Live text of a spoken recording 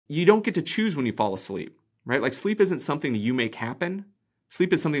you don't get to choose when you fall asleep, right? Like sleep isn't something that you make happen.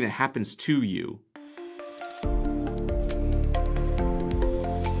 Sleep is something that happens to you.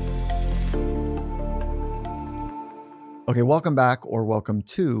 Okay, welcome back or welcome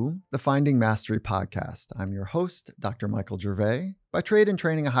to the Finding Mastery podcast. I'm your host, Dr. Michael Gervais, by trade and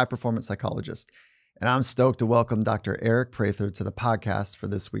training a high-performance psychologist. And I'm stoked to welcome Dr. Aric Prather to the podcast for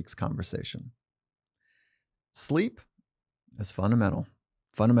this week's conversation. Sleep is fundamental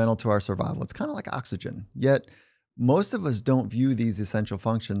to our survival. It's kind of like oxygen, yet most of us don't view these essential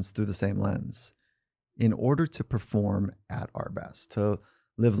functions through the same lens. In order to perform at our best, to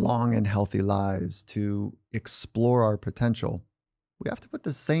live long and healthy lives, to explore our potential, we have to put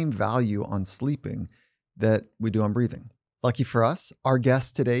the same value on sleeping that we do on breathing. Lucky for us, our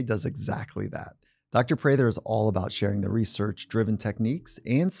guest today does exactly that. Dr. Prather is all about sharing the research-driven techniques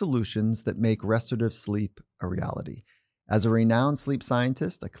and solutions that make restorative sleep a reality. As a renowned sleep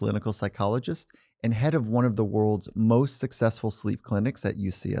scientist, a clinical psychologist, and head of one of the world's most successful sleep clinics at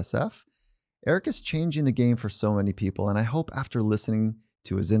UCSF, Aric is changing the game for so many people, and I hope after listening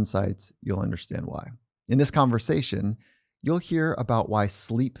to his insights, you'll understand why. In this conversation, you'll hear about why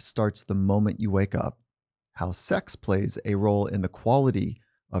sleep starts the moment you wake up, how sex plays a role in the quality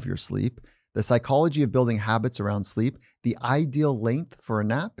of your sleep, the psychology of building habits around sleep, the ideal length for a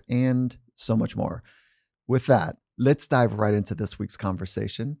nap, and so much more. With that, let's dive right into this week's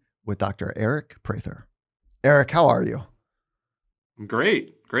conversation with Dr. Aric Prather. Aric, how are you? I'm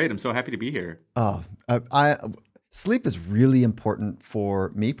great. I'm so happy to be here. Sleep is really important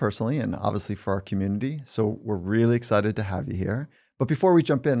for me personally and obviously for our community. So we're really excited to have you here. But before we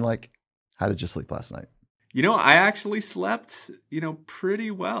jump in, how did you sleep last night? I actually slept,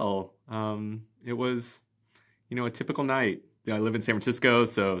 pretty well. It was, a typical night. I live in San Francisco,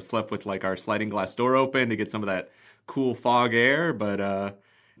 so slept with our sliding glass door open to get some of that cool fog air. But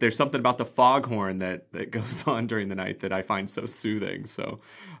there's something about the foghorn that goes on during the night that I find so soothing. So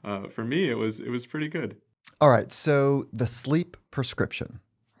for me, it was pretty good. All right, so the sleep prescription.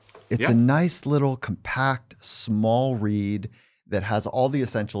 It's a nice little compact, small read that has all the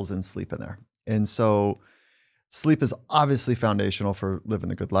essentials in sleep in there. And so sleep is obviously foundational for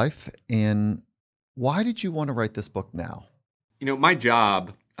living a good life. And why did you want to write this book now? My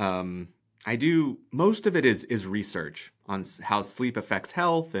job, I do, most of it is research on how sleep affects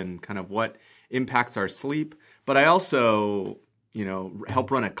health and kind of what impacts our sleep. But I also,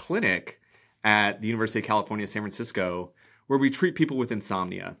 help run a clinic at the University of California, San Francisco, where we treat people with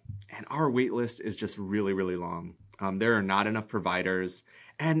insomnia. And our wait list is just really, really long. There are not enough providers.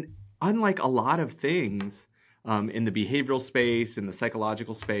 And unlike a lot of things in the behavioral space, in the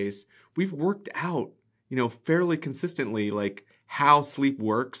psychological space, we've worked out, fairly consistently, how sleep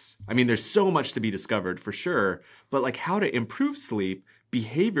works. I mean, there's so much to be discovered for sure, but how to improve sleep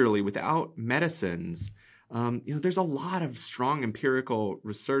behaviorally without medicines. There's a lot of strong empirical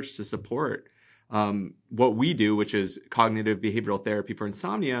research to support what we do, which is cognitive behavioral therapy for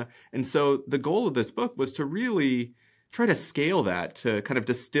insomnia. And so the goal of this book was to really try to scale that, to kind of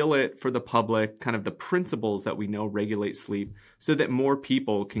distill it for the public, kind of the principles that we know regulate sleep so that more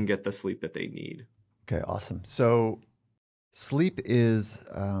people can get the sleep that they need. Okay, awesome. So sleep is,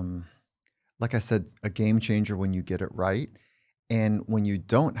 like I said, a game changer when you get it right. And when you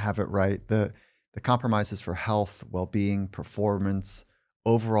don't have it right, the compromises for health, well-being, performance,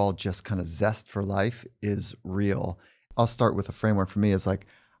 overall just kind of zest for life is real. I'll start with a framework for me is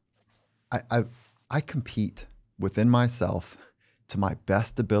I compete within myself to my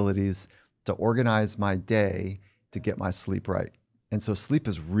best abilities to organize my day to get my sleep right. And so sleep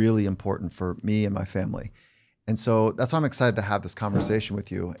is really important for me and my family. And so that's why I'm excited to have this conversation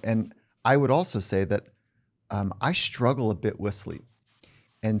with you. And I would also say that I struggle a bit with sleep.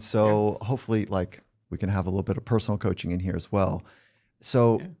 And so hopefully we can have a little bit of personal coaching in here as well.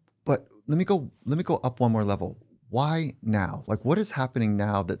 So, but let me go up one more level. Why now? What is happening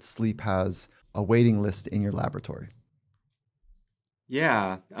now that sleep has a waiting list in your laboratory?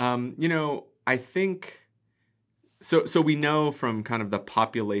 Yeah. I think, so we know from kind of the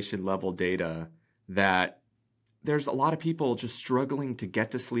population level data that there's a lot of people just struggling to get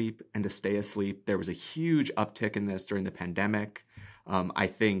to sleep and to stay asleep. There was a huge uptick in this during the pandemic. I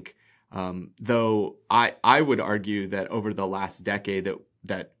think, though I would argue that over the last decade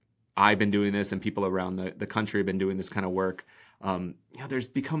that I've been doing this and people around the country have been doing this kind of work, there's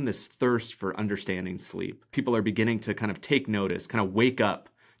become this thirst for understanding sleep. People are beginning to kind of take notice, kind of wake up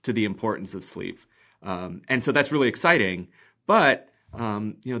to the importance of sleep. And so that's really exciting. But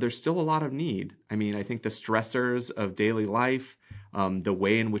there's still a lot of need. I mean, I think the stressors of daily life, the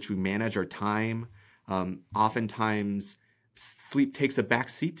way in which we manage our time, oftentimes sleep takes a back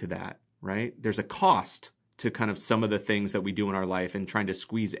seat to that, right? There's a cost to kind of some of the things that we do in our life and trying to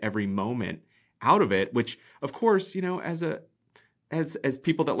squeeze every moment out of it, which of course, as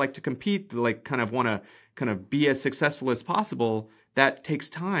people that like to compete, that like kind of want to kind of be as successful as possible, that takes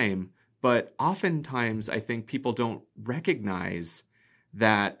time. But oftentimes I think people don't recognize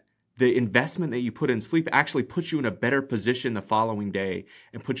that the investment that you put in sleep actually puts you in a better position the following day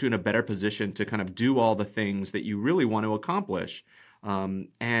and puts you in a better position to kind of do all the things that you really want to accomplish.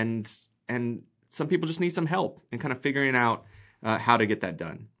 And some people just need some help in kind of figuring out how to get that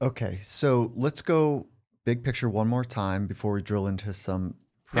done. Okay, so let's go big picture one more time before we drill into some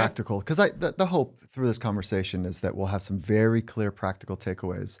practical, because the hope through this conversation is that we'll have some very clear practical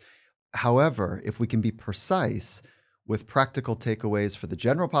takeaways. However, if we can be precise with practical takeaways for the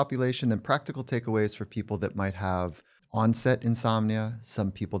general population, then practical takeaways for people that might have onset insomnia,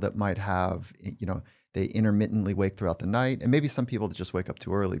 some people that might have, they intermittently wake throughout the night, and maybe some people that just wake up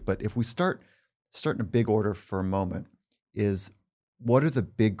too early. But if we start in a big order for a moment, is what are the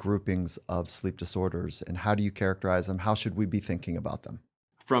big groupings of sleep disorders and how do you characterize them? How should we be thinking about them?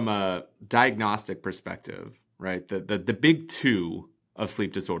 From a diagnostic perspective, right, the big two of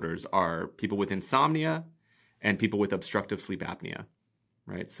sleep disorders are people with insomnia and people with obstructive sleep apnea,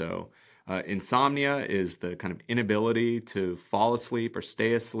 right? So insomnia is the kind of inability to fall asleep or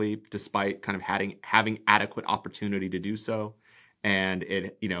stay asleep despite kind of having adequate opportunity to do so. And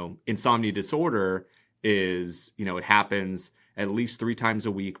insomnia disorder is, it happens at least 3 times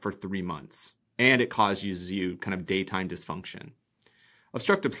a week for 3 months, and it causes you kind of daytime dysfunction.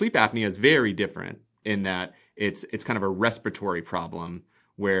 Obstructive sleep apnea is very different in that it's kind of a respiratory problem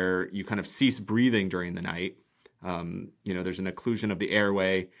where you kind of cease breathing during the night. There's an occlusion of the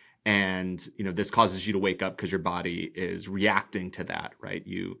airway, and this causes you to wake up because your body is reacting to that, right?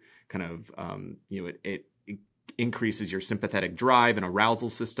 You kind of it increases your sympathetic drive and arousal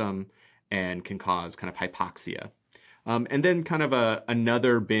system and can cause kind of hypoxia. And then kind of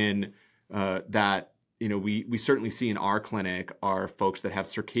another bin that we certainly see in our clinic are folks that have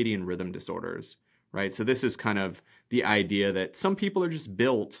circadian rhythm disorders, right? So this is kind of the idea that some people are just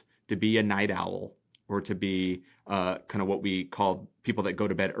built to be a night owl or to be kind of what we call people that go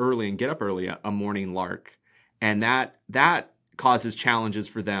to bed early and get up early, a morning lark. And that causes challenges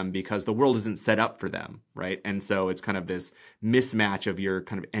for them because the world isn't set up for them, right? And so it's kind of this mismatch of your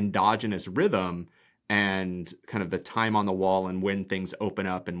kind of endogenous rhythm and kind of the time on the wall and when things open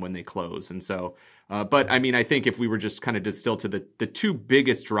up and when they close. And so, but I mean, I think if we were just kind of distilled to the two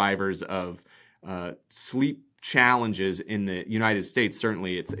biggest drivers of sleep challenges in the United States,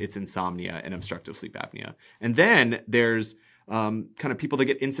 certainly it's insomnia and obstructive sleep apnea. And then there's kind of people that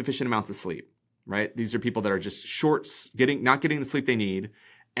get insufficient amounts of sleep, right? These are people that are just not getting the sleep they need.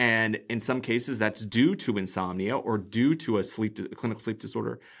 And in some cases, that's due to insomnia or due to a clinical sleep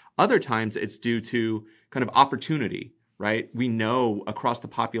disorder. Other times, it's due to kind of opportunity, right? We know across the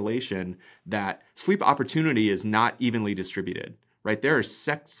population that sleep opportunity is not evenly distributed, right? There are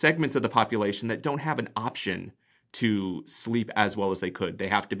segments of the population that don't have an option to sleep as well as they could. They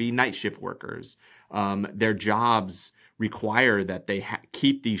have to be night shift workers. Their jobs require that they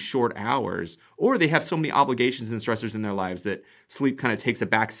keep these short hours, or they have so many obligations and stressors in their lives that sleep kind of takes a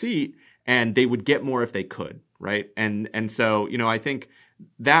back seat, and they would get more if they could, right? And so, I think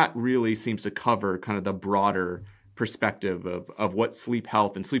that really seems to cover kind of the broader perspective of what sleep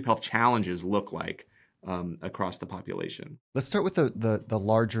health and sleep health challenges look like across the population. Let's start with the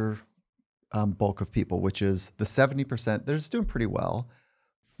larger bulk of people, which is the 70% that is doing pretty well.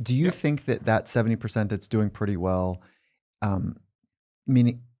 Do you think that 70% that's doing pretty well,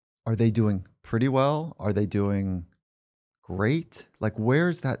 meaning, are they doing pretty well? Are they doing great? Like,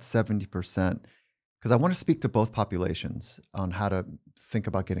 where's that 70%? Because I want to speak to both populations on how to think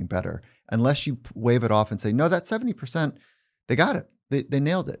about getting better. Unless you wave it off and say, no, that 70%, they got it. They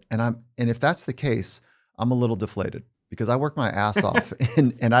nailed it. And if that's the case, I'm a little deflated because I work my ass off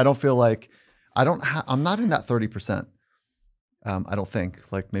and I don't feel like I'm not in that 30%. I don't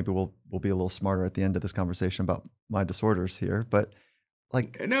think. Like, maybe we'll be a little smarter at the end of this conversation about my disorders here, but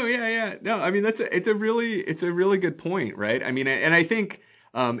like, no, yeah. No, I mean, it's a really good point, right? I mean, and I think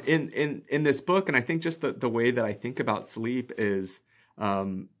in this book, and I think just the way that I think about sleep is,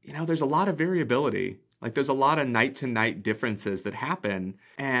 there's a lot of variability. Like, there's a lot of night to night differences that happen,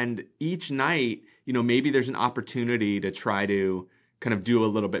 and each night, maybe there's an opportunity to try to kind of do a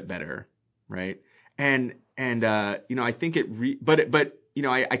little bit better, right? And I think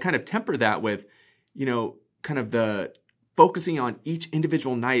I kind of temper that with, kind of the focusing on each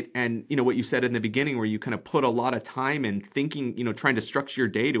individual night and, what you said in the beginning, where you kind of put a lot of time in thinking, trying to structure your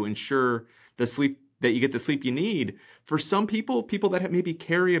day to ensure that you get the sleep you need. for some people, people that maybe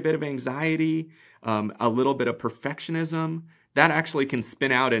carry a bit of anxiety, a little bit of perfectionism, that actually can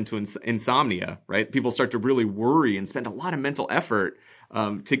spin out into insomnia, right? People start to really worry and spend a lot of mental effort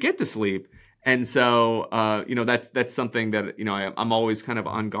to get to sleep. And so, that's something that, I'm always kind of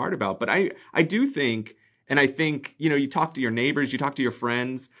on guard about. But I do think, and I think, you talk to your neighbors, you talk to your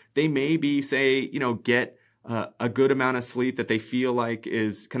friends, they maybe say, get a good amount of sleep that they feel like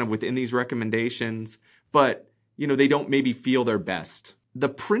is kind of within these recommendations, but, they don't maybe feel their best. The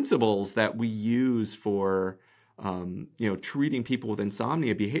principles that we use for, treating people with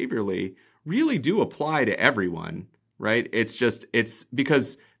insomnia behaviorally really do apply to everyone, right? It's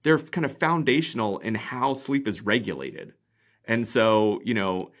because they're kind of foundational in how sleep is regulated. And so,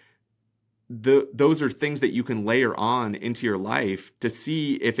 those are things that you can layer on into your life to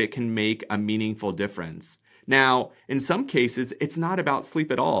see if it can make a meaningful difference. Now, in some cases, it's not about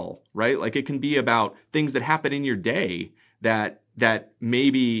sleep at all, right? Like it can be about things that happen in your day that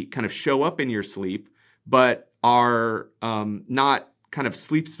maybe kind of show up in your sleep, but are not kind of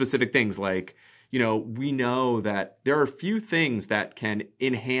sleep-specific things. Like, we know that there are a few things that can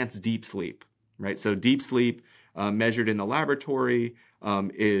enhance deep sleep, right? So deep sleep measured in the laboratory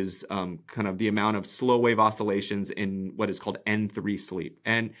is kind of the amount of slow wave oscillations in what is called N3 sleep.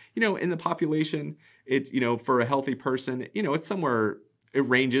 And, in the population, it's, for a healthy person, it's somewhere, it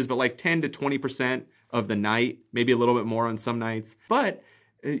ranges, but like 10 to 20% of the night, maybe a little bit more on some nights. But,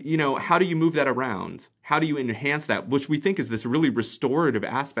 how do you move that around? How do you enhance that, which we think is this really restorative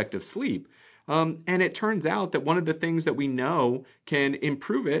aspect of sleep? And it turns out that one of the things that we know can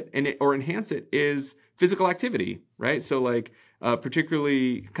improve it or enhance it is physical activity, right? So like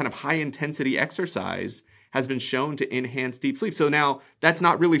particularly kind of high intensity exercise has been shown to enhance deep sleep. So now that's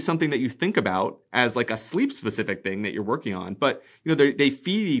not really something that you think about as like a sleep specific thing that you're working on, but they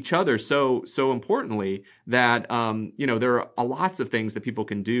feed each other so importantly that there are lots of things that people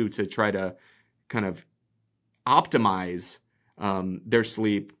can do to try to kind of optimize their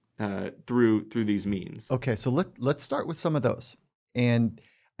sleep through these means. Okay, so let's start with some of those. And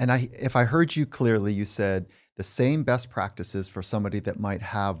if I heard you clearly, you said the same best practices for somebody that might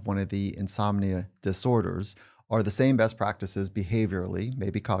have one of the insomnia disorders are the same best practices behaviorally,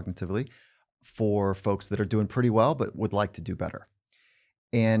 maybe cognitively, for folks that are doing pretty well but would like to do better.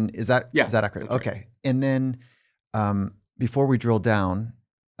 And is that accurate? Okay. Right. And then before we drill down,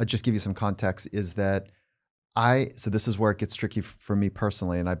 I'll just give you some context, is that so this is where it gets tricky for me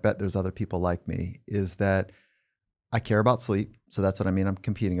personally, and I bet there's other people like me, is that I care about sleep. So that's what I mean. I'm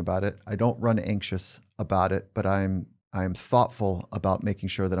competing about it. I don't run anxious about it, but I'm thoughtful about making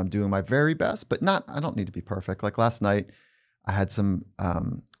sure that I'm doing my very best, but I don't need to be perfect. Like last night, I had some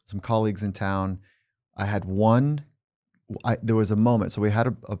colleagues in town. I had there was a moment. So we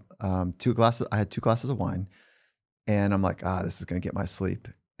had two glasses. I had 2 glasses of wine, and I'm like, this is going to get my sleep.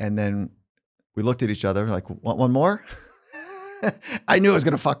 And then we looked at each other like, want one more? I knew it was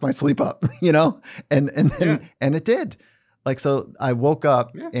going to fuck my sleep up, and it did. Like, so I woke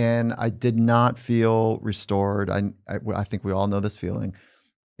up and I did not feel restored. I think we all know this feeling.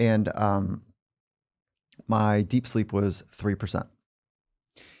 And my deep sleep was 3%.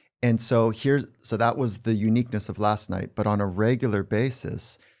 And so that was the uniqueness of last night. But on a regular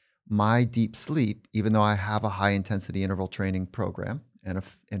basis, my deep sleep, even though I have a high intensity interval training program and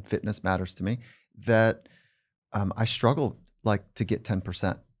fitness matters to me, that I struggle like to get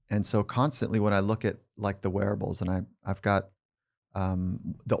 10%. And so constantly when I look at like the wearables, and I've got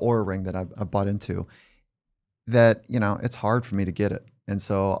the Oura ring that I bought into, that, it's hard for me to get it. And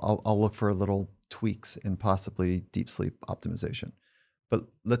so I'll look for little tweaks in possibly deep sleep optimization. But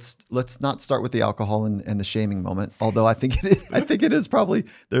let's not start with the alcohol and the shaming moment, although I think it is probably,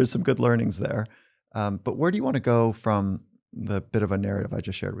 there's some good learnings there. But where do you want to go from the bit of a narrative I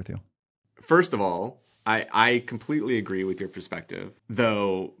just shared with you? First of all, I completely agree with your perspective,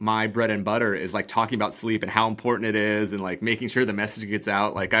 though my bread and butter is like talking about sleep and how important it is and like making sure the message gets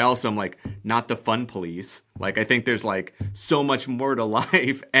out. Like I also am like not the fun police. Like I think there's like so much more to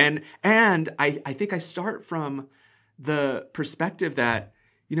life. And I think I start from the perspective that,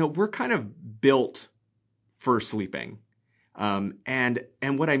 we're kind of built for sleeping. And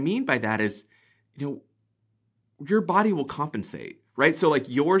what I mean by that is, your body will compensate, right? So like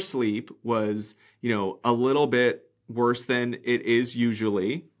your sleep was, a little bit worse than it is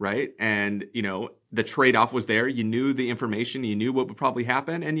usually, right? And, the trade-off was there. You knew the information, you knew what would probably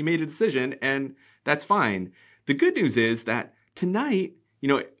happen, and you made a decision, and that's fine. The good news is that tonight,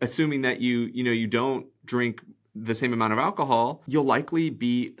 assuming that you don't drink the same amount of alcohol, you'll likely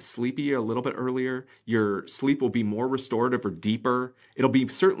be sleepy a little bit earlier. Your sleep will be more restorative or deeper. It'll be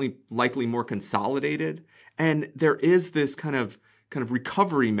certainly likely more consolidated. And there is this kind of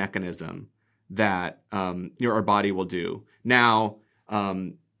recovery mechanism that our body will do. Now,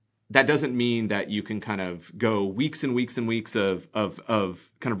 that doesn't mean that you can kind of go weeks and weeks and weeks of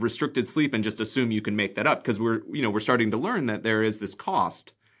kind of restricted sleep and just assume you can make that up, because we're starting to learn that there is this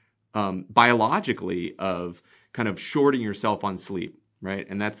cost biologically of kind of shorting yourself on sleep, right?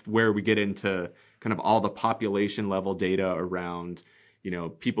 And that's where we get into kind of all the population level data around,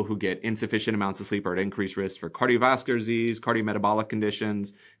 people who get insufficient amounts of sleep are at increased risk for cardiovascular disease, cardiometabolic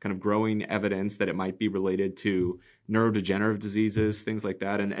conditions, kind of growing evidence that it might be related to neurodegenerative diseases, things like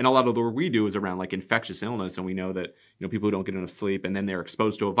that. And a lot of the work we do is around like infectious illness. And we know that, people who don't get enough sleep and then they're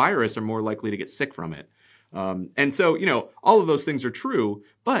exposed to a virus are more likely to get sick from it. And so, all of those things are true.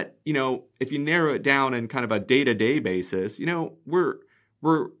 But, if you narrow it down in kind of a day-to-day basis,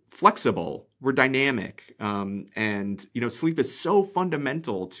 we're flexible, we're dynamic. And, sleep is so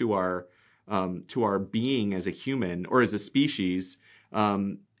fundamental to our being as a human or as a species,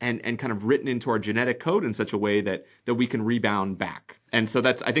 and kind of written into our genetic code in such a way that we can rebound back. And so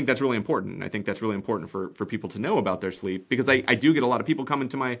I think that's really important. I think that's really important for people to know about their sleep, because I do get a lot of people coming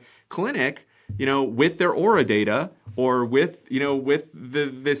to my clinic, with their aura data or with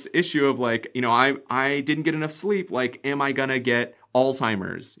this issue of like, I didn't get enough sleep. Like, am I gonna get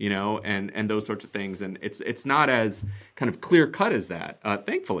Alzheimer's, and those sorts of things. And it's not as kind of clear cut as that.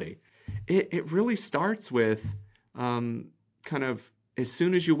 Thankfully, it really starts with kind of as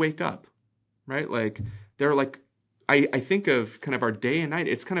soon as you wake up, right? Like I think of kind of our day and night.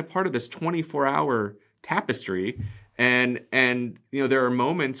 It's kind of part of this 24-hour tapestry. And there are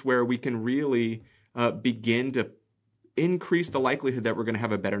moments where we can really begin to increase the likelihood that we're going to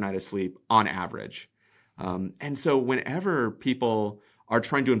have a better night of sleep on average. And so whenever people are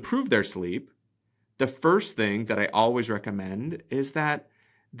trying to improve their sleep, the first thing that I always recommend is that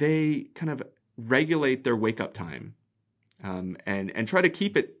they kind of regulate their wake-up time, and try to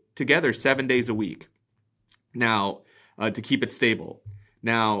keep it together 7 days a week. Now, to keep it stable.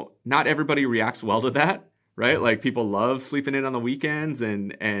 Now, not everybody reacts well to that, right? Like, people love sleeping in on the weekends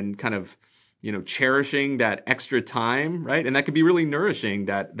and kind of, cherishing that extra time, right? And that can be really nourishing,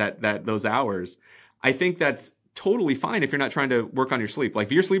 that those hours. I think that's totally fine if you're not trying to work on your sleep. Like,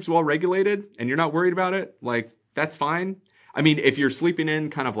 if your sleep's well regulated and you're not worried about it, like, that's fine. I mean, if you're sleeping in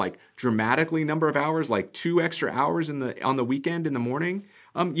kind of like dramatically number of hours, like 2 extra hours on the weekend in the morning,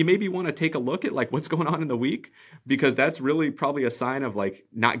 you maybe want to take a look at like what's going on in the week, because that's really probably a sign of like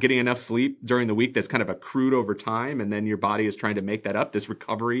not getting enough sleep during the week that's kind of accrued over time, and then your body is trying to make that up, this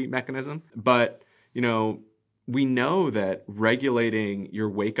recovery mechanism. But, we know that regulating your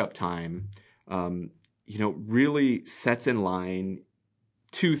wake-up time, really sets in line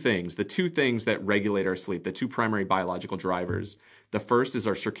the two things that regulate our sleep, the two primary biological drivers. The first is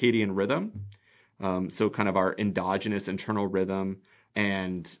our circadian rhythm. So kind of our endogenous internal rhythm.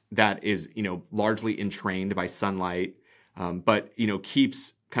 And that is, largely entrained by sunlight, but,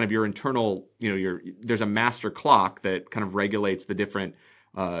 keeps kind of your internal, there's a master clock that kind of regulates the different,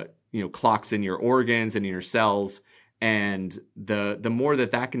 clocks in your organs and in your cells. And the more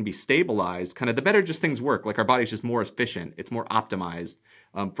that can be stabilized, kind of the better just things work. Like, our body's just more efficient. It's more optimized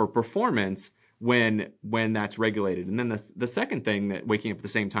for performance when that's regulated. And then the second thing that waking up at the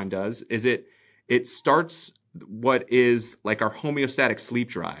same time does is it starts what is like our homeostatic sleep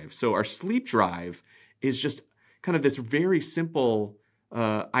drive. So our sleep drive is just kind of this very simple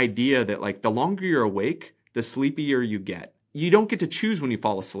idea that like the longer you're awake, the sleepier you get. You don't get to choose when you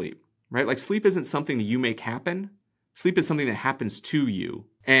fall asleep, right? Like, sleep isn't something that you make happen. Sleep is something that happens to you.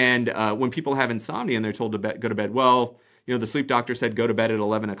 And when people have insomnia and they're told to go to bed, well, the sleep doctor said go to bed at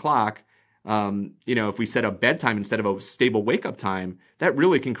 11 o'clock. If we set a bedtime instead of a stable wake-up time, that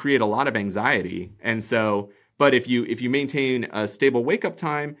really can create a lot of anxiety. And so, but if you maintain a stable wake-up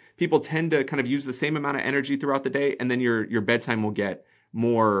time, people tend to kind of use the same amount of energy throughout the day, and then your bedtime will get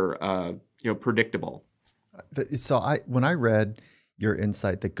more predictable. So when I read your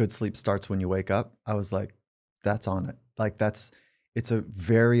insight that good sleep starts when you wake up, I was like, that's on it. Like, it's a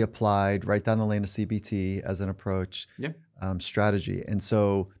very applied, right down the lane of CBT as an approach, strategy. And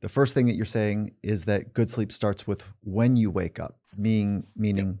so the first thing that you're saying is that good sleep starts with when you wake up,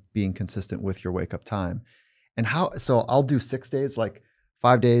 meaning being consistent with your wake up time. And so I'll do 6 days, like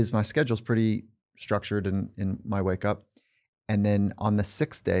 5 days. My schedule's pretty structured in my wake up. And then on the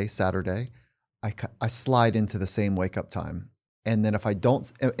 6th day, Saturday, I slide into the same wake up time. And then if I don't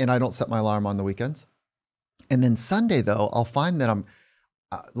set my alarm on the weekends. And then Sunday, though, I'll find that I'm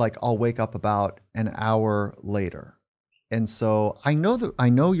I'll wake up about an hour later. And so I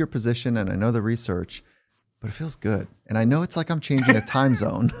know your position and I know the research, but it feels good. And I know it's like I'm changing a time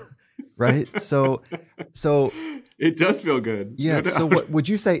zone, right? So It does feel good. yeah. No So doubt. what would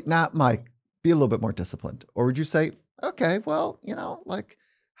you say? Not Mike, be a little bit more disciplined, or would you say, okay, well, like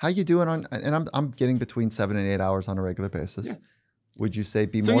how you doing on? And I'm getting between 7 and 8 hours on a regular Yeah. basis. Would you say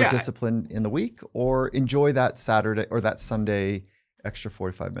be So more yeah, disciplined in the week, or enjoy that Saturday or that Sunday extra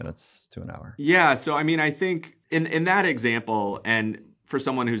 45 minutes to an hour? yeah. So I mean, I think in that example, and for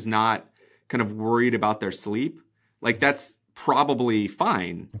someone who's not kind of worried about their sleep, like that's probably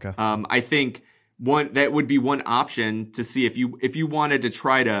fine. Okay. I think that would be one option to see if you wanted to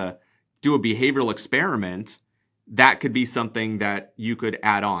try to do a behavioral experiment. That could be something that you could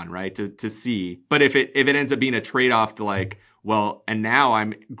add on, right? To see. But if it ends up being a trade-off to like, well, and now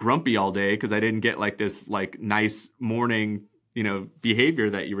I'm grumpy all day because I didn't get like this like nice morning, behavior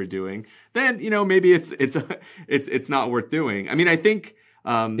that you were doing, then, maybe it's not worth doing. I mean, I think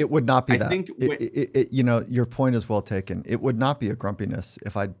It would not be I that. think when, Your point is well taken. It would not be a grumpiness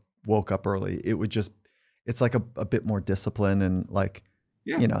if I woke up early. It would just, it's like a bit more discipline and like,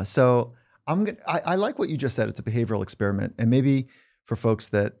 yeah. so I like what you just said. It's a behavioral experiment. And maybe for folks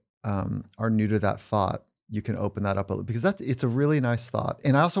that are new to that thought, you can open that up a little because it's a really nice thought.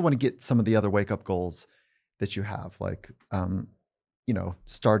 And I also want to get some of the other wake up goals that you have, like,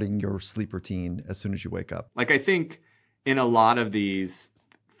 starting your sleep routine as soon as you wake up. Like I think in a lot of these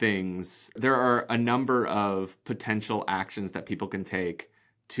things, there are a number of potential actions that people can take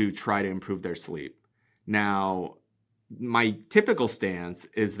to try to improve their sleep. Now, my typical stance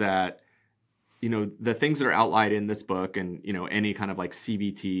is that, the things that are outlined in this book and, any kind of like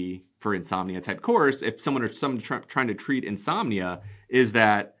CBT for insomnia type course, if someone trying to treat insomnia, is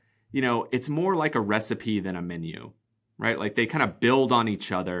that, it's more like a recipe than a menu, right? Like they kind of build on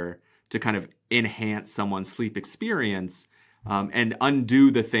each other to kind of enhance someone's sleep experience, and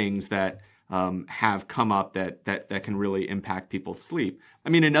undo the things that have come up that can really impact people's sleep. I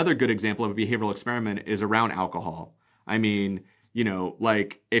mean, another good example of a behavioral experiment is around alcohol. I mean,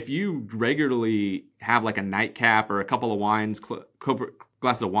 like if you regularly have like a nightcap or a couple of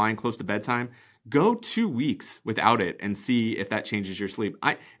glasses of wine close to bedtime, go 2 weeks without it and see if that changes your sleep.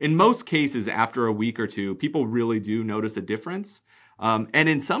 In most cases, after a week or two, people really do notice a difference. And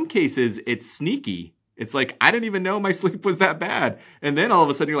in some cases, it's sneaky. It's like, I didn't even know my sleep was that bad. And then all of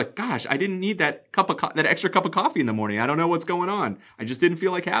a sudden you're like, gosh, I didn't need that that extra cup of coffee in the morning. I don't know what's going on. I just didn't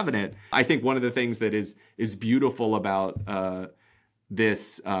feel like having it. I think one of the things that is beautiful about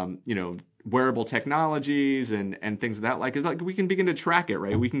this, wearable technologies and things of that like is like we can begin to track it,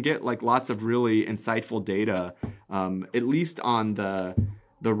 right? We can get like lots of really insightful data, at least on the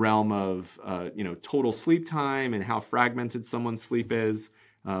realm of total sleep time and how fragmented someone's sleep is.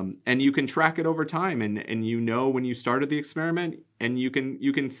 And you can track it over time, and when you started the experiment, and you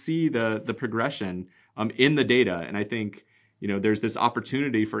can see the progression in the data. And I think there's this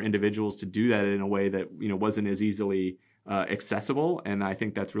opportunity for individuals to do that in a way that wasn't as easily accessible, and I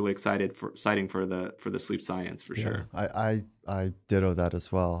think that's really exciting for the sleep science for sure. I ditto that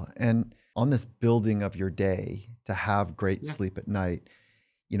as well. And on this building of your day to have great sleep at night,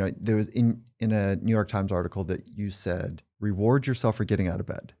 there was in a New York Times article that you said, reward yourself for getting out of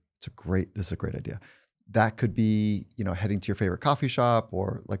bed. This is a great idea. That could be, heading to your favorite coffee shop,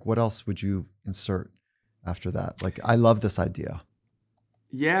 or like, what else would you insert after that? Like, I love this idea.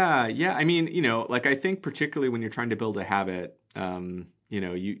 Yeah. I mean, like I think particularly when you're trying to build a habit,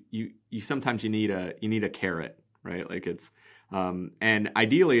 you sometimes you need a carrot, right? Like it's, and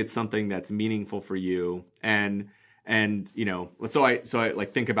ideally it's something that's meaningful for you. And so I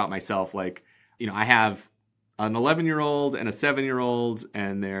like think about myself, like, I have an 11-year-old and a 7-year-old,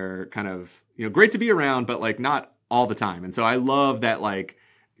 and they're kind of, great to be around, but like not all the time. And so I love that, like,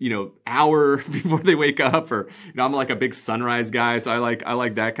 hour before they wake up, or, I'm like a big sunrise guy. So I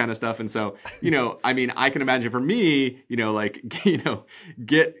like that kind of stuff. And so, I mean, I can imagine for me,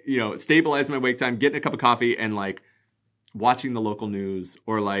 stabilize my wake time, getting a cup of coffee and like watching the local news,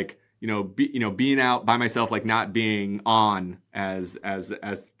 or like, being out by myself, like not being on as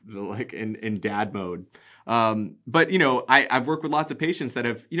like in dad mode. But I've worked with lots of patients that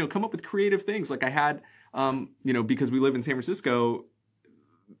have, come up with creative things. Like I had, because we live in San Francisco,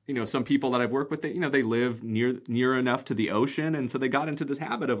 some people that I've worked with, they live near enough to the ocean. And so they got into this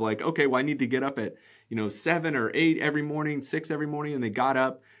habit of like, okay, well, I need to get up at, 7 or 8 every morning, 6 every morning. And they got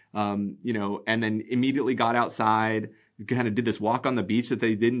up, and then immediately got outside, kind of did this walk on the beach that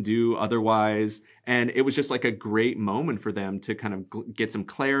they didn't do otherwise. And it was just like a great moment for them to kind of get some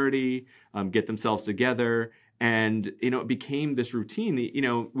clarity, get themselves together. And, it became this routine.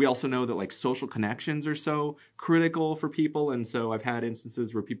 We also know that like social connections are so critical for people. And so I've had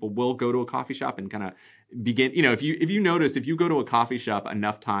instances where people will go to a coffee shop and kind of begin, if you notice, if you go to a coffee shop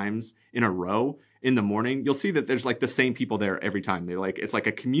enough times in a row in the morning, you'll see that there's like the same people there every time. It's like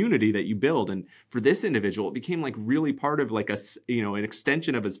a community that you build. And for this individual, it became like really part of like an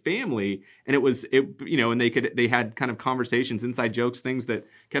extension of his family. And and they had kind of conversations, inside jokes, things that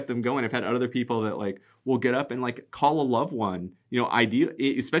kept them going. I've had other people that like will get up and like call a loved one,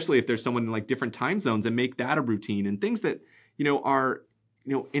 ideally, especially if there's someone in like different time zones, and make that a routine, and things that, are,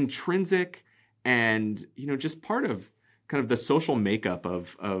 intrinsic and, just part of kind of the social makeup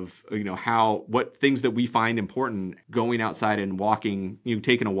of what things that we find important, going outside and walking,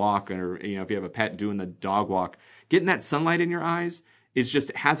 taking a walk, or, if you have a pet, doing the dog walk, getting that sunlight in your eyes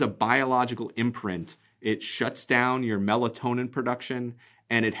has a biological imprint. It shuts down your melatonin production,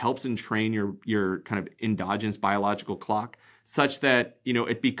 and it helps entrain your kind of endogenous biological clock, such that,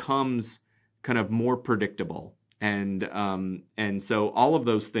 it becomes kind of more predictable. And so all of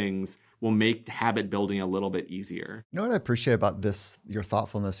those things will make habit building a little bit easier. You know what I appreciate about this, your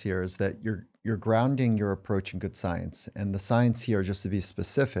thoughtfulness here, is that you're grounding your approach in good science. And the science here, just to be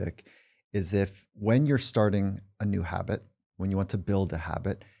specific, is when you're starting a new habit, when you want to build a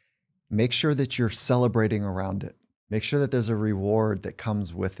habit, make sure that you're celebrating around it. Make sure that there's a reward that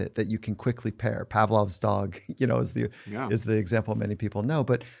comes with it that you can quickly pair. Pavlov's dog, is the example many people know,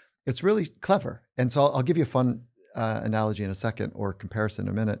 but it's really clever. And so I'll give you a fun analogy in a second, or comparison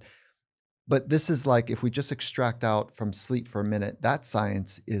in a minute. But this is like, if we just extract out from sleep for a minute, that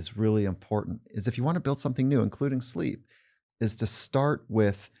science is really important. Is if you want to build something new, including sleep, is to start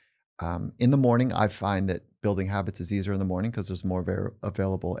with, in the morning. I find that building habits is easier in the morning because there's more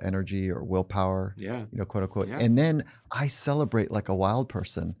available energy or willpower, quote unquote. Yeah. And then I celebrate like a wild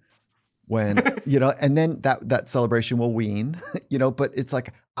person when, and then that celebration will wean, but it's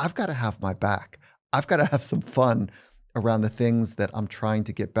like, I've got to have my back. I've got to have some fun around the things that I'm trying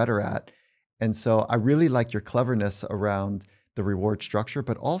to get better at. And so I really like your cleverness around the reward structure,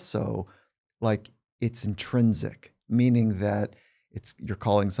 but also like it's intrinsic, meaning that you're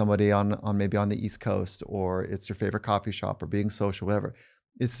calling somebody on maybe on the East Coast, or it's your favorite coffee shop, or being social, whatever.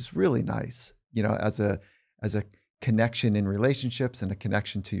 It's really nice, as a connection in relationships and a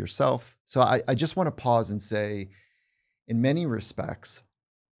connection to yourself. So I just want to pause and say, in many respects,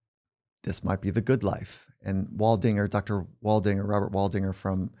 this might be the good life. And Dr. Waldinger, Robert Waldinger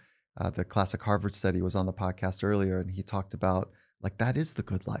from the classic Harvard study, was on the podcast earlier, and he talked about like that is the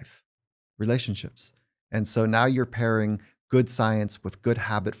good life, relationships. And so now you're pairing good science with good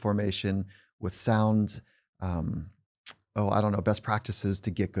habit formation, with sound, best practices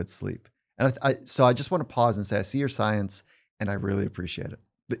to get good sleep. And so I just want to pause and say, I see your science and I really appreciate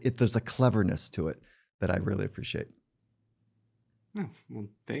it. There's a cleverness to it that I really appreciate. Oh, well,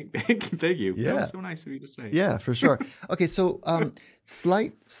 thank you. Yeah. That was so nice of you to say. Yeah, for sure. Okay, so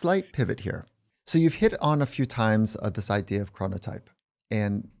slight pivot here. So you've hit on a few times this idea of chronotype,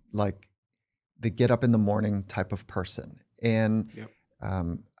 and like the get up in the morning type of person. And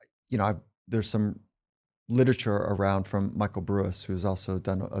there's some literature around from Michael Brewis, who's also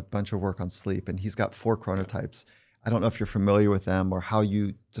done a bunch of work on sleep, and he's got 4 chronotypes. I don't know if you're familiar with them or how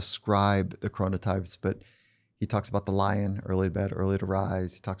you describe the chronotypes, but he talks about the lion, early to bed, early to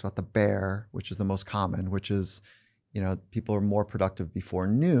rise. He talks about the bear, which is the most common, which is, people are more productive before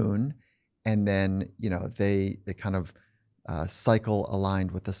noon. And then, they kind of cycle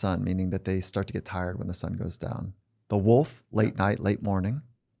aligned with the sun, meaning that they start to get tired when the sun goes down. The wolf, late night, late morning,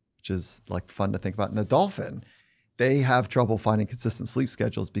 which is like fun to think about. And the dolphin, they have trouble finding consistent sleep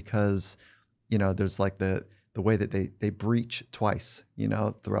schedules because, there's like the way that they breach twice,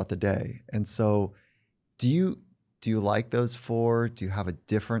 throughout the day. And so do you like those 4? Do you have a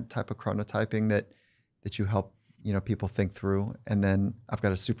different type of chronotyping that you help, people think through? And then I've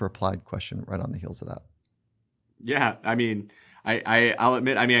got a super applied question right on the heels of that. Yeah. I mean, I'll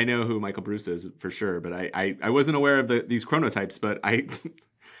admit, I know who Michael Bruce is for sure, but I wasn't aware of these chronotypes, but I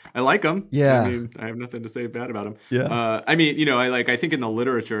like them. Yeah. I mean, I have nothing to say bad about them. Yeah. I think in the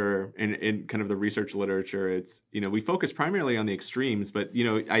literature, in kind of the research literature, it's, we focus primarily on the extremes, but,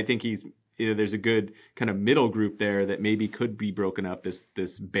 I think there's a good kind of middle group there that maybe could be broken up,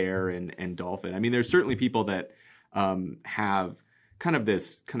 this bear and dolphin. I mean, there's certainly people that have kind of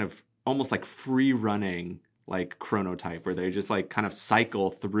this kind of almost like free running like chronotype, where they just like kind of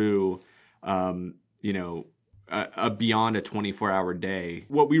cycle through, beyond a 24-hour day.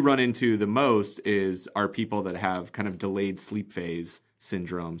 What we run into the most are people that have kind of delayed sleep phase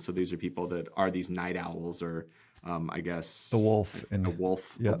syndrome. So these are people that are these night owls, or I guess the wolf. The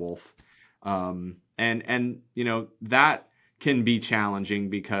wolf. And that can be challenging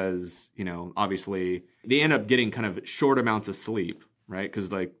because, obviously they end up getting kind of short amounts of sleep, right?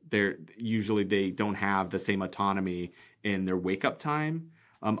 Because like they don't have the same autonomy in their wake up time.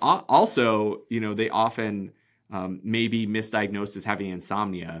 Also, they often may be misdiagnosed as having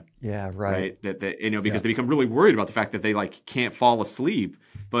insomnia. Yeah, right. Right. That because they become really worried about the fact that they like can't fall asleep.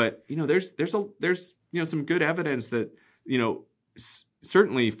 But there's some good evidence that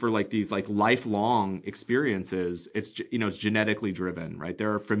certainly for like these like lifelong experiences, it's genetically driven, right?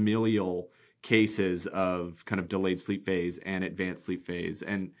 There are familial cases of kind of delayed sleep phase and advanced sleep phase,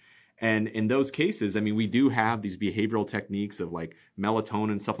 and in those cases, I mean, we do have these behavioral techniques of like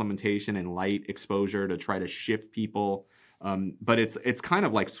melatonin supplementation and light exposure to try to shift people, but it's kind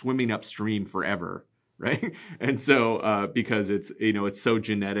of like swimming upstream forever. Right. And so because it's so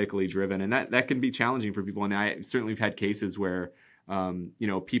genetically driven, and that can be challenging for people. And I certainly have had cases where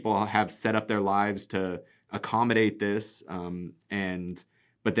people have set up their lives to accommodate this.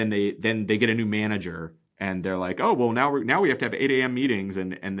 But then they get a new manager and they're like, oh, well, now we have to have 8 a.m. meetings,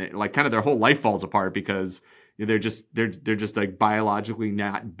 and like kind of their whole life falls apart because they're just like biologically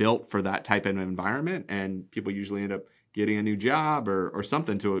not built for that type of environment. And people usually end up getting a new job or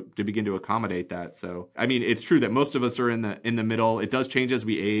something to begin to accommodate that. So, I mean, it's true that most of us are in the middle. It does change as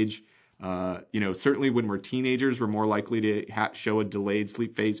we age. Certainly when we're teenagers, we're more likely to show a delayed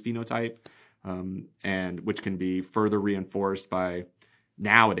sleep phase phenotype, and which can be further reinforced by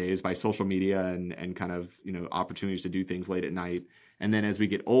nowadays by social media and kind of, opportunities to do things late at night. And then as we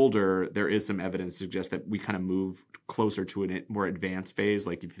get older, there is some evidence to suggest that we kind of move closer to a more advanced phase.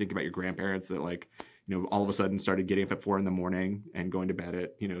 Like if you think about your grandparents that like, all of a sudden started getting up at 4 a.m. and going to bed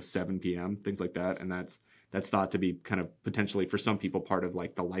at, 7 p.m., things like that. And that's thought to be kind of potentially for some people part of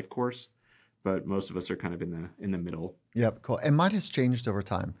like the life course, but most of us are kind of in the middle. Yep. Cool. And mine has changed over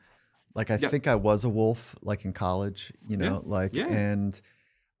time. Like I think I was a wolf, like in college, and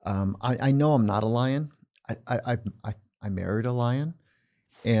I know I'm not a lion. I married a lion,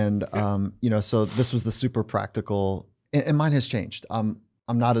 and so this was the super practical, and mine has changed. I'm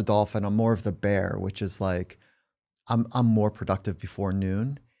not a dolphin. I'm more of the bear, which is like I'm more productive before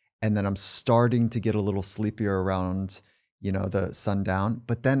noon, and then I'm starting to get a little sleepier around the sundown.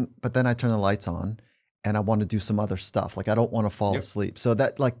 But then I turn the lights on, and I want to do some other stuff. Like I don't want to fall asleep. So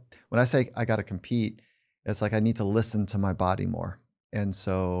that like when I say I got to compete, it's like I need to listen to my body more. And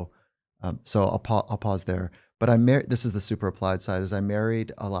so I'll pause there. But this is the super applied side. Is I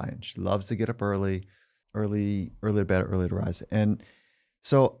married a lion. She loves to get up early to bed, early to rise. And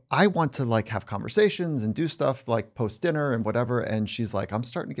so I want to like have conversations and do stuff like post dinner and whatever. And she's like, I'm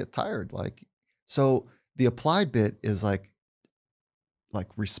starting to get tired. Like, so the applied bit is like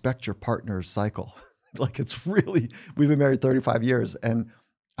respect your partner's cycle. Like it's really, we've been married 35 years and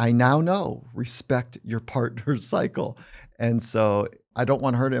I now know respect your partner's cycle. And so I don't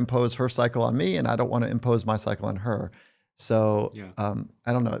want her to impose her cycle on me and I don't want to impose my cycle on her. So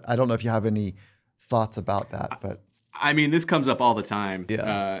I don't know. I don't know if you have any thoughts about that, but I mean, this comes up all the time,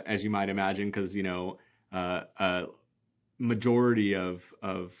 as you might imagine, because, a majority of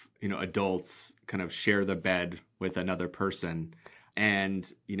adults kind of share the bed with another person.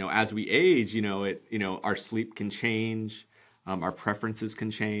 And, as we age, our sleep can change, our preferences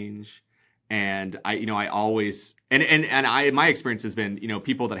can change. And I always, my experience has been,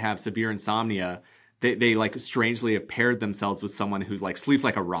 people that have severe insomnia, they like strangely have paired themselves with someone who like sleeps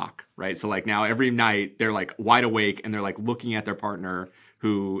like a rock, right? So like now every night they're like wide awake and they're like looking at their partner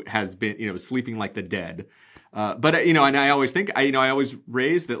who has been, sleeping like the dead. But and I always think, I always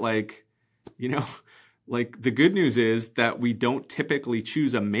raise that like, like the good news is that we don't typically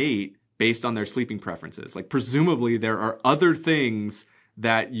choose a mate based on their sleeping preferences. Like presumably there are other things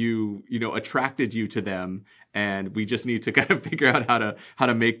that attracted you to them, and we just need to kind of figure out how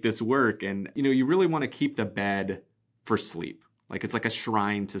to make this work. And you really want to keep the bed for sleep. Like it's like a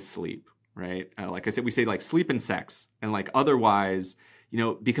shrine to sleep, right? Like I said, we say like sleep and sex, and like otherwise,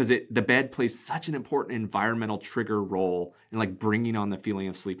 because the bed plays such an important environmental trigger role in like bringing on the feeling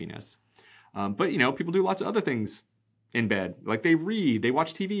of sleepiness. But people do lots of other things in bed. Like they read, they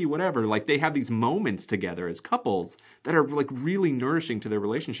watch TV, whatever. Like they have these moments together as couples that are like really nourishing to their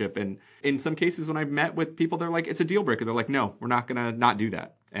relationship. And in some cases when I've met with people, they're like, it's a deal breaker. They're like, no, we're not gonna not do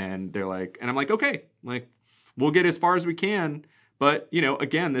that. And they're like, and I'm like, okay, like we'll get as far as we can. But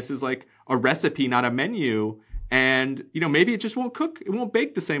again, this is like a recipe, not a menu. And maybe it just won't cook, it won't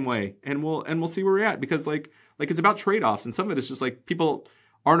bake the same way. And we'll see where we're at, because like it's about trade-offs. And some of it is just like people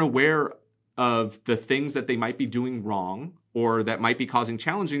aren't aware of the things that they might be doing wrong or that might be causing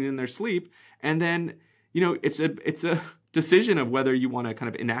challenges in their sleep. And then, it's a decision of whether you want to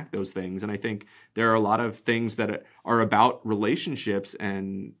kind of enact those things. And I think there are a lot of things that are about relationships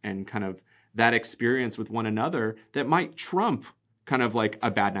and kind of that experience with one another that might trump kind of like a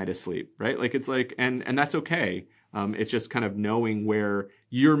bad night of sleep, right? Like it's like, and that's okay. It's just kind of knowing where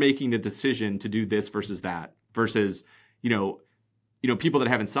you're making a decision to do this versus that, versus, people that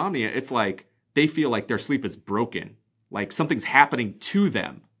have insomnia, it's like they feel like their sleep is broken, like something's happening to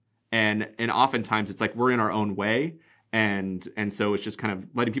them. And oftentimes it's like we're in our own way. And so it's just kind of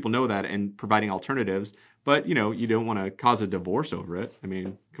letting people know that and providing alternatives. But, you don't want to cause a divorce over it. I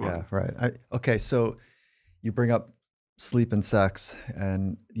mean, come on. Yeah, right. Okay, so you bring up sleep and sex,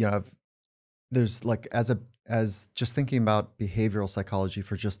 and there's like as just thinking about behavioral psychology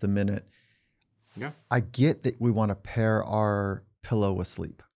for just a minute. Yeah, I get that we want to pair our pillow with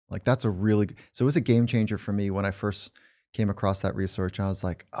sleep. Like that's so it was a game changer for me when I first came across that research. I was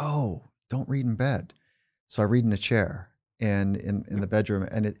like, oh, don't read in bed. So I read in a chair and in the bedroom,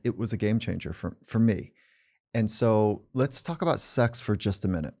 and it was a game changer for me. And so let's talk about sex for just a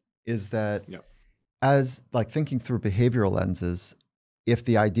minute. Is that as like thinking through behavioral lenses, if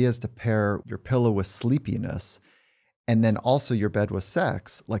the idea is to pair your pillow with sleepiness and then also your bed with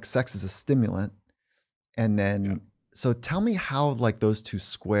sex, like sex is a stimulant. And then, so tell me how like those two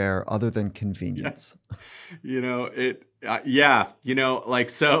square other than convenience. So,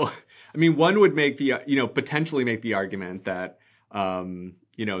 I mean, one would make potentially make the argument that,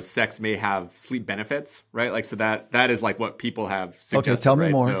 sex may have sleep benefits, right? Like, so that is like what people have suggested. Okay, tell me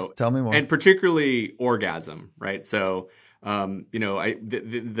right? more. So, tell me more. And particularly orgasm, right? So,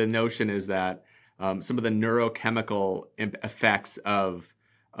 the notion is that some of the neurochemical effects of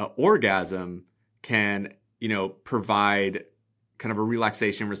orgasm can, provide kind of a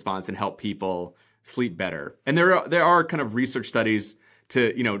relaxation response and help people sleep better. And there are kind of research studies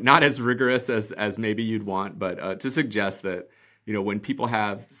to, not as rigorous as maybe you'd want, but to suggest that, when people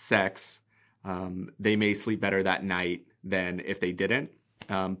have sex, they may sleep better that night than if they didn't.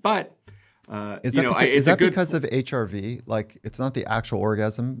 Is that because of HRV? Like it's not the actual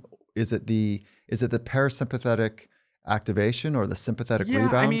orgasm. Is it the parasympathetic activation or the sympathetic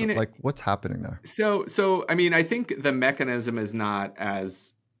rebound? I mean, like what's happening there? So I mean, I think the mechanism is not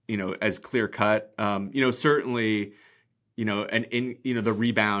as as clear cut. Certainly, the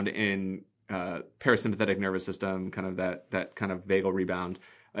rebound in parasympathetic nervous system, kind of that kind of vagal rebound,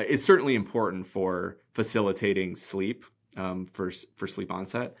 is certainly important for facilitating sleep, for sleep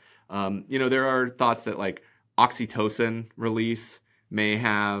onset. There are thoughts that like oxytocin release may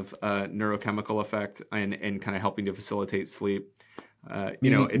have a neurochemical effect and kind of helping to facilitate sleep.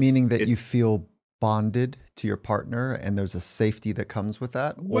 Meaning that you feel bonded to your partner and there's a safety that comes with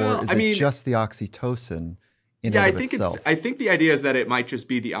that? Or is it just the oxytocin in and of itself? I think the idea is that it might just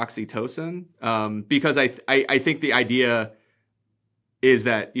be the oxytocin, because I think the idea is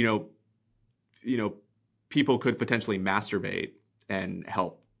that, people could potentially masturbate and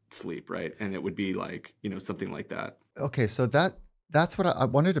help sleep, right? And it would be like, something like that. Okay, so that's what I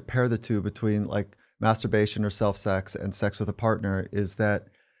wanted to pair the two between like masturbation or self-sex and sex with a partner is that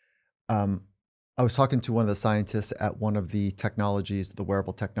I was talking to one of the scientists at one of the technologies, the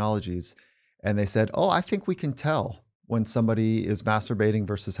wearable technologies, and they said, oh, I think we can tell when somebody is masturbating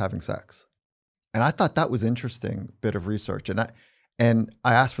versus having sex. And I thought that was interesting bit of research. And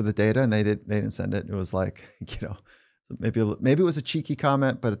I asked for the data and they didn't send it. It was like, maybe it was a cheeky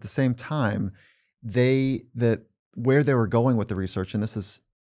comment, but at the same time, where they were going with the research, and this is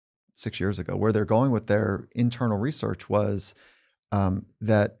 6 years ago, where they're going with their internal research was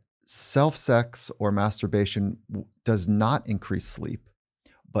that self-sex or masturbation does not increase sleep,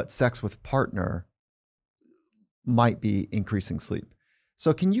 but sex with partner might be increasing sleep.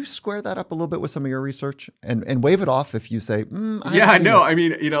 So can you square that up a little bit with some of your research and wave it off if you say, I know. I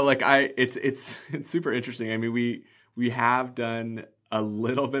mean, it's super interesting. I mean, we have done a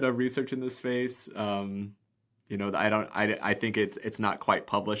little bit of research in this space. I think it's not quite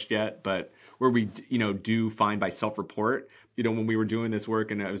published yet, but where we, do find by self-report, when we were doing this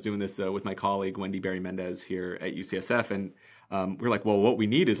work, and I was doing this with my colleague, Wendy Berry Mendez here at UCSF. And we're like, well, what we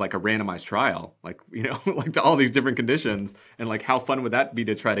need is like a randomized trial, like, like to all these different conditions. And like, how fun would that be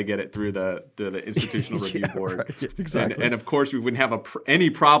to try to get it through the institutional review board? Right. Exactly. And of course we wouldn't have any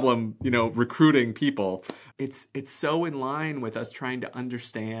problem, recruiting people. It's so in line with us trying to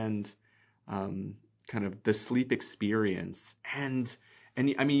understand, kind of the sleep experience. And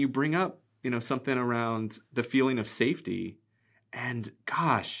I mean, you bring up, something around the feeling of safety, and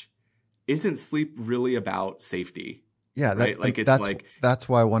gosh, isn't sleep really about safety? Yeah. Right? That's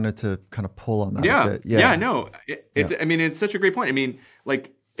why I wanted to kind of pull on that yeah, a bit. Yeah. No, I mean, it's such a great point. I mean,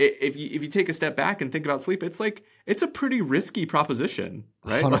 like, if you take a step back and think about sleep, it's a pretty risky proposition,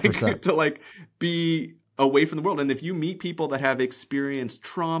 right? 100%. To be away from the world. And if you meet people that have experienced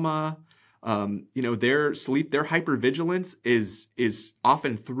trauma, their sleep, their hypervigilance is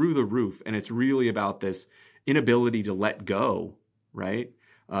often through the roof, and it's really about this inability to let go, right?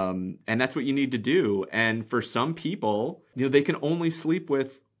 And that's what you need to do. And for some people, they can only sleep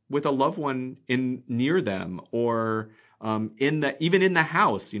with a loved one near them, or even in the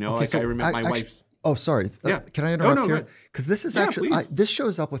house. Okay, so I remember my wife's. Oh, sorry. Yeah. Can I interrupt No, here? Because this is actually this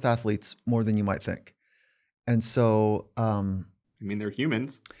shows up with athletes more than you might think, and so they're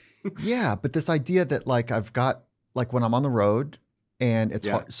humans. Yeah, but this idea that I've got when I'm on the road and it's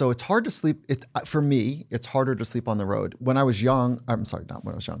hard, so it's hard to sleep. For me, it's harder to sleep on the road. When I was young, I'm sorry, not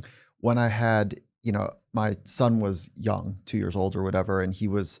when I was young. When I had, my son was young, 2 years old or whatever, and he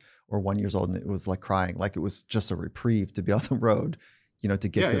was, or 1 year old, and it was crying, it was just a reprieve to be on the road, to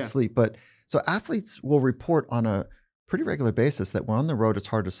get good sleep. But so athletes will report on a pretty regular basis that when on the road, it's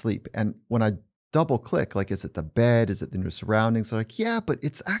hard to sleep. And when I double click, is it the bed? Is it the new surroundings? They're yeah, but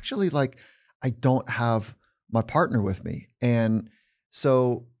it's actually I don't have my partner with me. And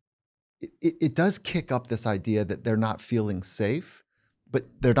so it does kick up this idea that they're not feeling safe, but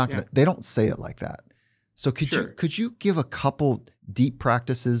they're not going to, they don't say it like that. So could you give a couple deep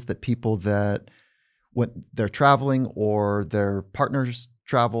practices that people that when they're traveling or their partners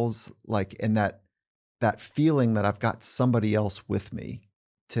travels, and that feeling that I've got somebody else with me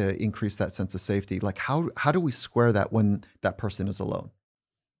to increase that sense of safety? How do we square that when that person is alone?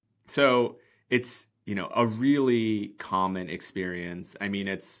 So it's, a really common experience.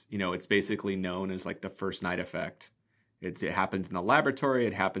 It's basically known as the first night effect. It happens in the laboratory.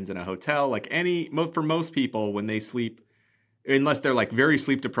 It happens in a hotel. For most people, when they sleep, unless they're very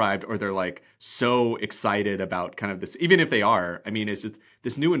sleep deprived, or they're so excited about kind of this, even if they are, it's just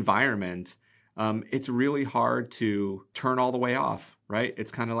this new environment. It's really hard to turn all the way off, right?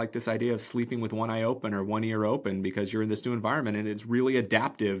 It's kind of this idea of sleeping with one eye open or one ear open, because you're in this new environment, and it's really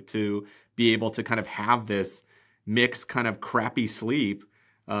adaptive to be able to kind of have this mixed kind of crappy sleep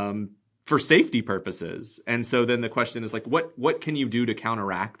for safety purposes. And so then the question is what can you do to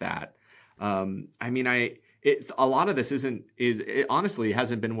counteract that? It's a lot of this it honestly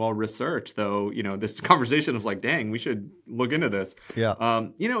hasn't been well researched, though. This conversation was dang, we should look into this. Yeah.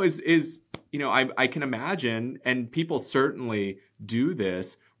 I can imagine, and people certainly do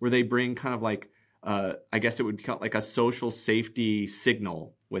this, where they bring kind of I guess it would be called a social safety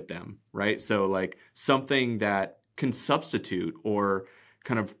signal with them, right? So something that can substitute or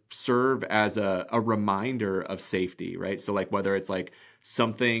kind of serve as a reminder of safety, right? So whether it's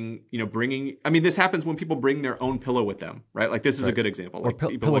something, bringing, this happens when people bring their own pillow with them, right? This is a good example. Or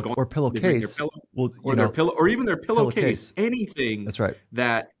pillowcase. Their pillow, or even their pillowcase, anything. That's right.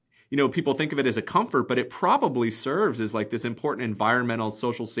 That, people think of it as a comfort, but it probably serves as this important environmental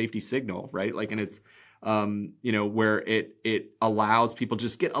social safety signal, right? And it's, where it allows people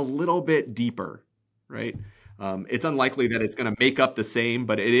just get a little bit deeper, right? It's unlikely that it's going to make up the same,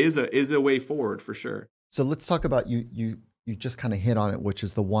 but it is a way forward for sure. So let's talk about you just kind of hit on it, which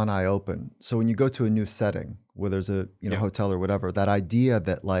is the one eye open. So when you go to a new setting where there's a hotel or whatever, that idea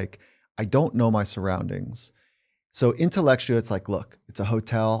that I don't know my surroundings. So intellectually, it's look, it's a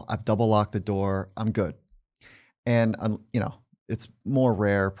hotel. I've double locked the door. I'm good. And it's more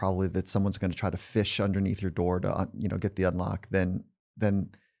rare probably that someone's going to try to fish underneath your door to get the unlock than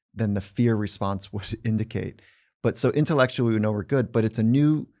the fear response would indicate. But so intellectually we know we're good, but it's a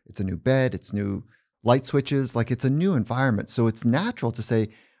new bed, it's new light switches, it's a new environment. So it's natural to say,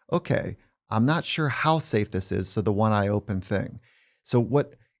 okay, I'm not sure how safe this is. So the one eye open thing. So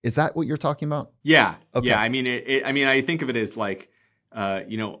is that what you're talking about? Yeah. Okay. Yeah. I think of it as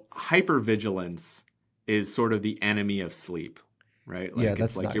hypervigilance is sort of the enemy of sleep, right?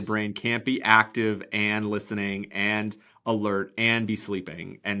 That's nice. Your brain can't be active and listening and alert and be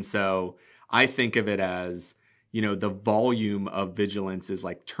sleeping. And so I think of it as, the volume of vigilance is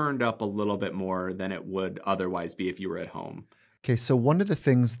turned up a little bit more than it would otherwise be if you were at home. Okay. So one of the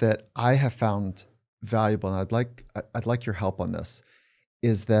things that I have found valuable, and I'd like your help on this,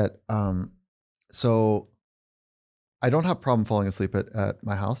 is that, so I don't have a problem falling asleep at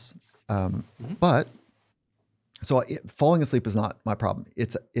my house. But so falling asleep is not my problem.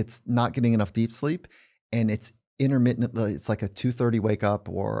 It's not getting enough deep sleep, and it's intermittently, it's a 2:30 wake up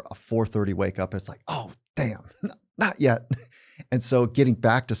or a 4:30 wake up. It's oh, damn, not yet. And so getting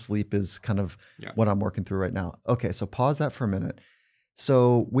back to sleep is kind of what I'm working through right now. Okay, so pause that for a minute.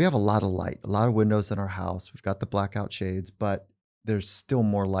 So we have a lot of light, a lot of windows in our house. We've got the blackout shades, but there's still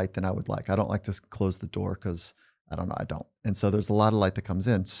more light than I would like. I don't like to close the door because I don't know. I don't. And so there's a lot of light that comes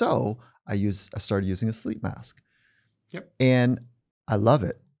in. So I started using a sleep mask. Yep. And I love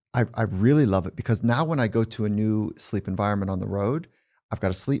it. I really love it because now when I go to a new sleep environment on the road, I've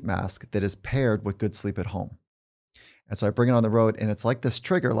got a sleep mask that is paired with good sleep at home. And so I bring it on the road and it's like this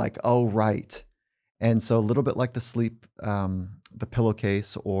trigger, like, oh, right. And so a little bit like the sleep, the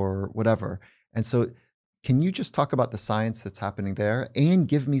pillowcase or whatever. And so can you just talk about the science that's happening there and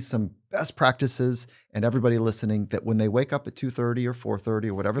give me some best practices and everybody listening that when they wake up at 2:30 or 4:30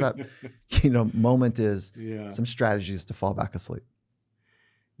 or whatever that, moment is, Yeah. some strategies to fall back asleep.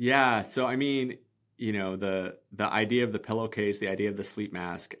 Yeah. So, I mean, the idea of the pillowcase, the idea of the sleep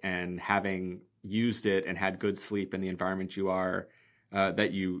mask, and having used it and had good sleep in the environment you are,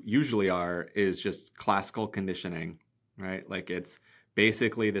 that you usually are, is just classical conditioning, right? Like it's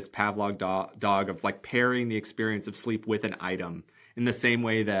basically this Pavlov dog of like pairing the experience of sleep with an item in the same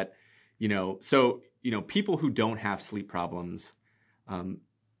way that, people who don't have sleep problems, when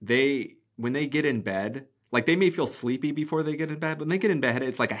they get in bed, like they may feel sleepy before they get in bed. When they get in bed,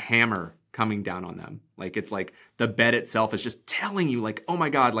 it's like a hammer coming down on them. Like it's like the bed itself is just telling you like, oh my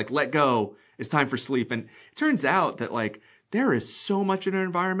God, like let go. It's time for sleep. And it turns out that like there is so much in our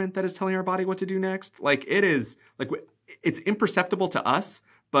environment that is telling our body what to do next. Like it is like it's imperceptible to us,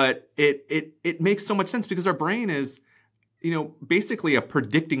 but it makes so much sense because our brain is, basically a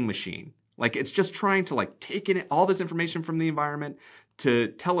predicting machine. Like it's just trying to like take in all this information from the environment to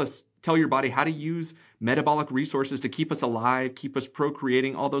tell your body how to use metabolic resources to keep us alive, keep us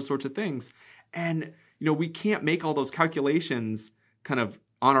procreating, all those sorts of things. And, we can't make all those calculations kind of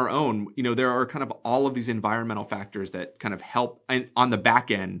on our own. There are kind of all of these environmental factors that kind of help on the back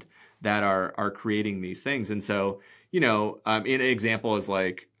end that are creating these things. And so, an example is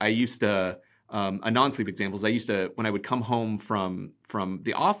like I used to, a non-sleep example is I used to, when I would come home from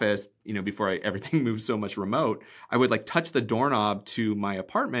the office, before everything moved so much remote, I would like touch the doorknob to my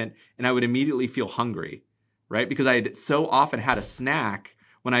apartment and I would immediately feel hungry, right? Because I had so often had a snack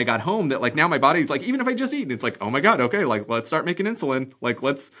when I got home that like now my body's like, even if I just eat, it's like, oh my God, okay, like let's start making insulin. Like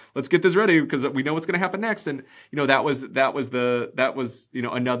let's get this ready because we know what's going to happen next. And that was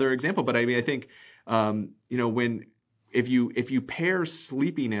another example. But I mean, I think if you pair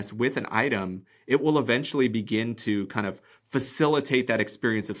sleepiness with an item, it will eventually begin to kind of facilitate that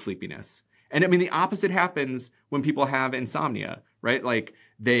experience of sleepiness. And I mean, the opposite happens when people have insomnia, right? Like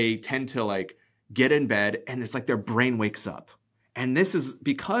they tend to like get in bed and it's like their brain wakes up. And this is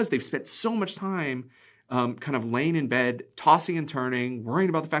because they've spent so much time kind of laying in bed, tossing and turning, worrying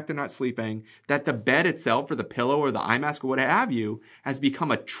about the fact they're not sleeping, that the bed itself or the pillow or the eye mask or what have you has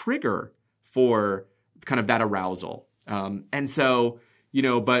become a trigger for kind of that arousal. And so,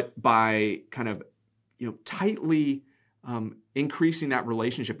 but by kind of, tightly increasing that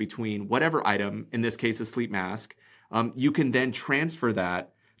relationship between whatever item, in this case, a sleep mask, you can then transfer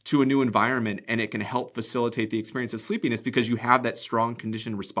that to a new environment and it can help facilitate the experience of sleepiness because you have that strong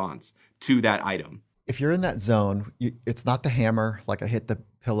conditioned response to that item. If you're in that zone, it's not the hammer, like I hit the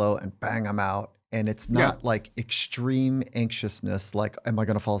pillow and bang, I'm out. And it's not like extreme anxiousness, like, am I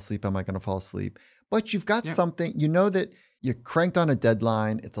going to fall asleep? Am I going to fall asleep? But you've got something, that you're cranked on a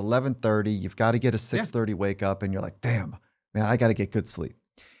deadline. It's 11:30. You've got to get a 6:30 wake up and you're like, damn, man, I got to get good sleep.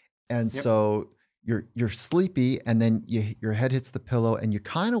 And so you're sleepy and then your head hits the pillow and you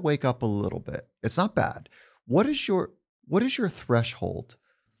kind of wake up a little bit. It's not bad. What is your threshold?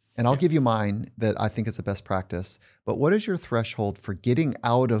 And I'll give you mine that I think is the best practice. But what is your threshold for getting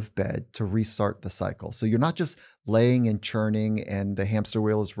out of bed to restart the cycle? So you're not just laying and churning and the hamster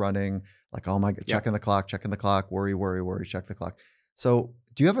wheel is running like, oh my God, checking the clock, worry, check the clock. So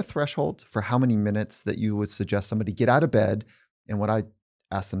do you have a threshold for how many minutes that you would suggest somebody get out of bed? And what I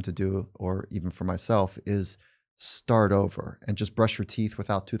ask them to do, or even for myself, is start over and just brush your teeth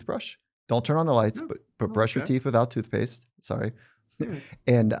without toothbrush. Don't turn on the lights, but brush your teeth without toothpaste. Sorry.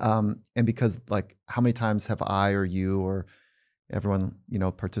 And because like how many times have I or you or everyone,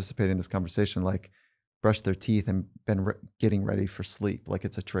 participating in this conversation, like brushed their teeth and been getting ready for sleep, like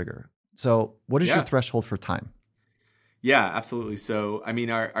it's a trigger. So what is your threshold for time? Yeah, absolutely. So, I mean,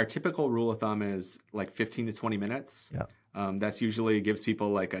 our typical rule of thumb is like 15 to 20 minutes. Yeah. That's usually gives people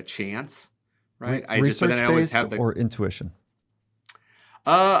like a chance, right? Research-based or intuition?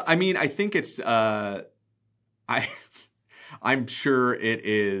 I mean, I think it's, I'm sure it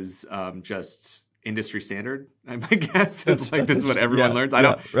is just industry standard. I guess that's what everyone learns. I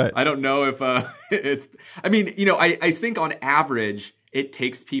don't know if it's. I mean, I think on average it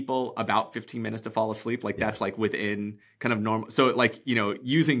takes people about 15 minutes to fall asleep. Like that's like within kind of normal. So like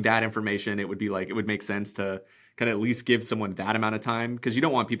using that information, it would be like it would make sense to kind of at least give someone that amount of time, because you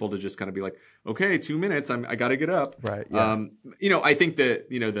don't want people to just kind of be like, okay, 2 minutes, I got to get up. Right. Yeah. I think that,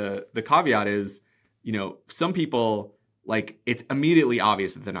 the caveat is, some people, like, it's immediately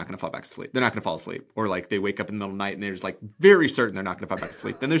obvious that they're not going to fall back to sleep. They're not going to fall asleep, or like they wake up in the middle of the night and they're just like very certain they're not going to fall back to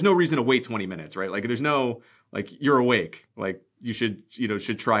sleep. Then there's no reason to wait 20 minutes, right? Like there's no, like, you're awake, like you should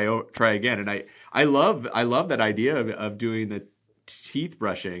try again. And I love that idea of doing the teeth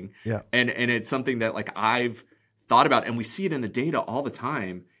brushing. Yeah. And it's something that, like, I've thought about, and we see it in the data all the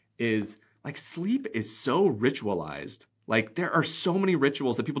time, is like sleep is so ritualized. Like there are so many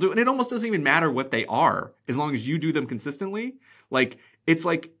rituals that people do, and it almost doesn't even matter what they are, as long as you do them consistently. Like it's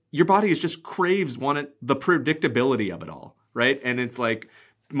like your body is just craves the predictability of it all, right? And it's like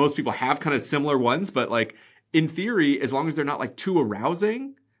most people have kind of similar ones, but like in theory, as long as they're not like too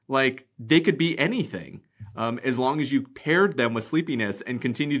arousing, like they could be anything. As long as you paired them with sleepiness and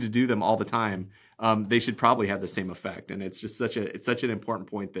continue to do them all the time, they should probably have the same effect. And it's just such an important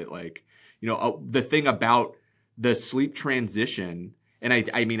point that, like, the thing about the sleep transition, and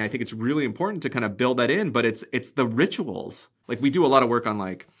I mean, I think it's really important to kind of build that in, but it's the rituals. Like we do a lot of work on,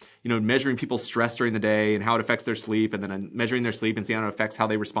 like, measuring people's stress during the day and how it affects their sleep, and then measuring their sleep and seeing how it affects how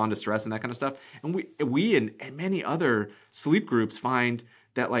they respond to stress and that kind of stuff. And we and many other sleep groups find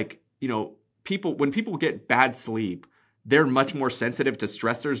that, like, when people get bad sleep, they're much more sensitive to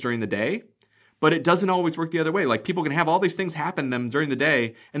stressors during the day, but it doesn't always work the other way. Like people can have all these things happen to them during the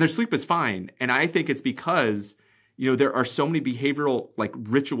day and their sleep is fine. And I think it's because, there are so many behavioral, like,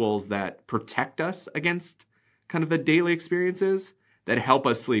 rituals that protect us against kind of the daily experiences that help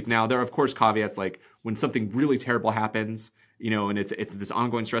us sleep. Now, there are, of course, caveats, like when something really terrible happens, and it's this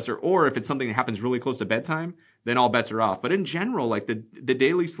ongoing stressor, or if it's something that happens really close to bedtime, then all bets are off. But in general, like the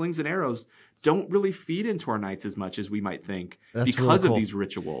daily slings and arrows don't really feed into our nights as much as we might think. That's because really cool. Of these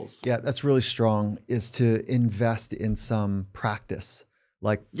rituals. Yeah, that's really strong, is to invest in some practice.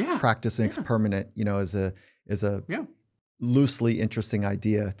 Like practice makes permanent, is a loosely interesting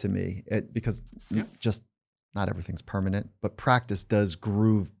idea to me, because just not everything's permanent, but practice does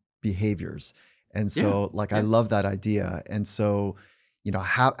groove behaviors. And so I love that idea. And so,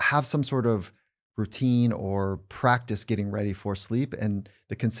 have some sort of routine or practice getting ready for sleep, and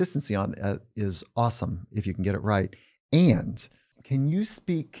the consistency on that is awesome if you can get it right. And can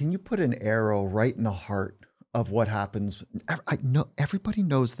you put an arrow right in the heart of what happens? I know everybody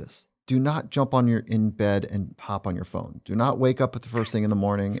knows this. Do not jump in bed and hop on your phone. Do not wake up at the first thing in the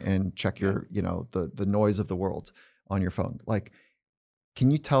morning and check your, the noise of the world on your phone. Like,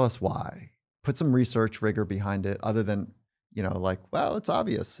 can you tell us why? Put some research rigor behind it, other than, well, it's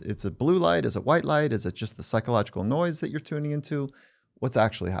obvious. It's a blue light. Is it white light? Is it just the psychological noise that you're tuning into? What's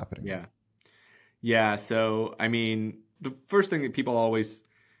actually happening? Yeah. Yeah. So, I mean, the first thing that people always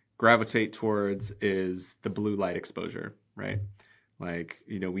gravitate towards is the blue light exposure, right? Like,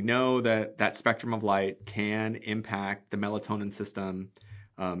 we know that spectrum of light can impact the melatonin system,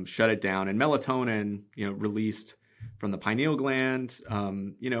 shut it down. And melatonin, released from the pineal gland,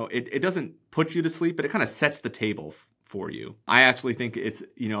 it doesn't put you to sleep, but it kind of sets the table for you. I actually think it's,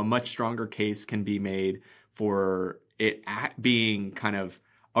 a much stronger case can be made for it being kind of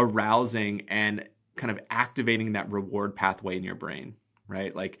arousing and kind of activating that reward pathway in your brain,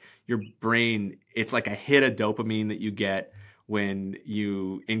 right? Like your brain, it's like a hit of dopamine that you get when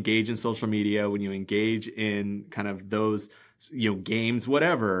you engage in social media, when you engage in kind of those, games,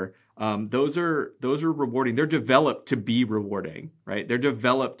 whatever. Those are rewarding. They're developed to be rewarding, right? They're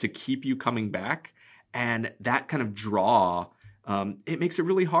developed to keep you coming back. And that kind of draw, it makes it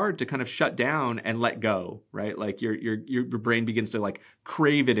really hard to kind of shut down and let go, right? Like your brain begins to, like,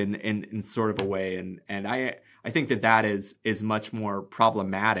 crave it in sort of a way. And I think that is much more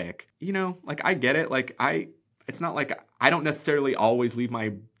problematic. Like, I get it. Like, it's not like I don't necessarily always leave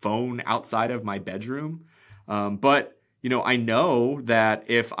my phone outside of my bedroom. But, I know that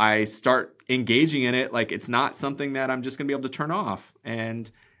if I start engaging in it, like, it's not something that I'm just going to be able to turn off.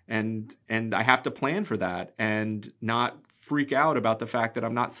 And I have to plan for that and not freak out about the fact that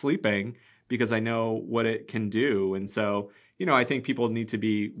I'm not sleeping, because I know what it can do. And so, I think people need to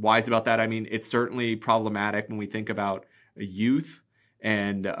be wise about that. I mean, it's certainly problematic when we think about youth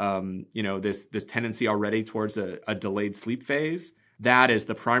and, this tendency already towards a delayed sleep phase. That is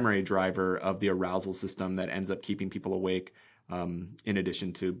the primary driver of the arousal system that ends up keeping people awake, in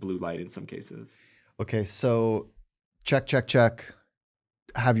addition to blue light in some cases. Okay, so check.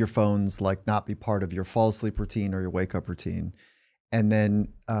 Have your phones, like, not be part of your fall asleep routine or your wake up routine. And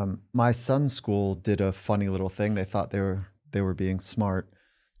then my son's school did a funny little thing. They thought they were being smart,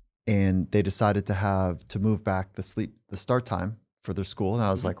 and they decided to move back the start time for their school. And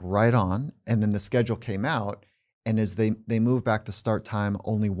I was like, right on. And then the schedule came out, And as they move back the start time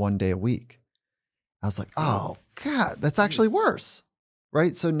only 1 day a week, I was like, oh God, that's actually worse.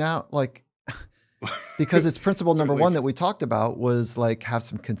 Right. So now, like, because it's principle number one that we talked about was like have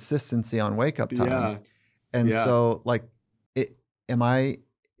some consistency on wake up time. Yeah. And so like,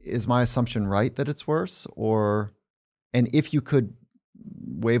 is my assumption right that it's worse? And if you could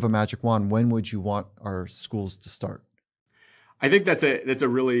wave a magic wand, when would you want our schools to start? I think that's a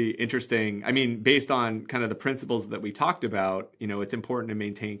really interesting, I mean, based on kind of the principles that we talked about, it's important to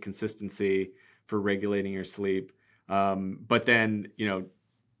maintain consistency for regulating your sleep. But then,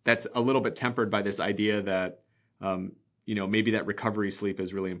 that's a little bit tempered by this idea that, maybe that recovery sleep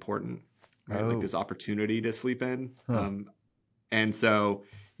is really important, right? Like this opportunity to sleep in. And so,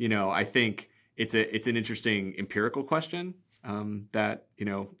 I think it's an interesting empirical question that,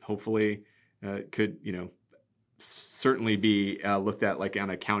 hopefully could, certainly be looked at like on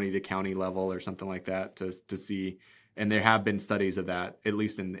a county to county level or something like that to see. And there have been studies of that, at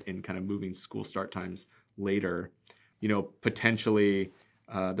least in kind of moving school start times later. Potentially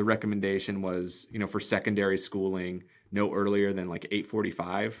the recommendation was, for secondary schooling, no earlier than like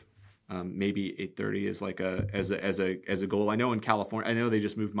 8:45. Maybe 8:30 is like as a goal. I know in California, I know they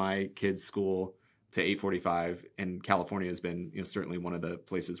just moved my kids' school to 8:45, and California has been, certainly one of the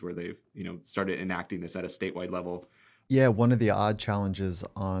places where they've, started enacting this at a statewide level. Yeah, one of the odd challenges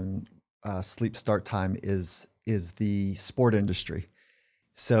on sleep start time is the sport industry.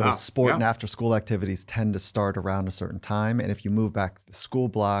 So sport and after school activities tend to start around a certain time, and if you move back the school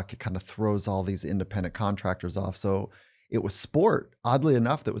block, it kind of throws all these independent contractors off. So it was sport, oddly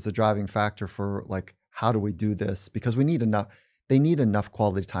enough, that was the driving factor for like, how do we do this? Because they need enough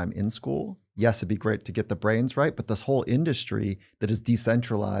quality time in school. Yes, it'd be great to get the brains right, but this whole industry that is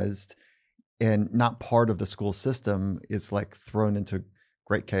decentralized and not part of the school system is like thrown into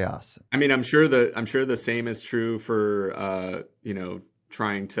great chaos. I mean, I'm sure the same is true for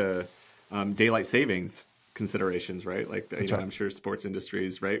trying to daylight savings considerations, right? Like right. I'm sure sports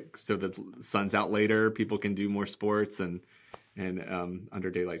industries, right? So the sun's out later, people can do more sports and under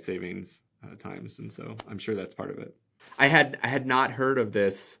daylight savings times, and so I'm sure that's part of it. I had not heard of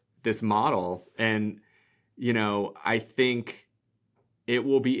this model, and I think it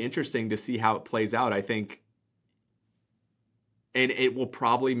will be interesting to see how it plays out. I think, and it will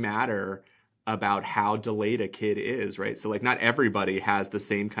probably matter about how delayed a kid is, right? So like not everybody has the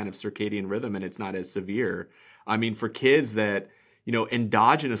same kind of circadian rhythm, and it's not as severe. I mean, for kids that,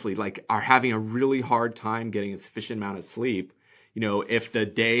 endogenously like are having a really hard time getting a sufficient amount of sleep, if the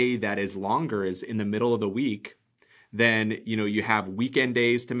day that is longer is in the middle of the week, then, you have weekend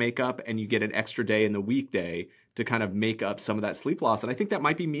days to make up, and you get an extra day in the weekday to kind of make up some of that sleep loss. And I think that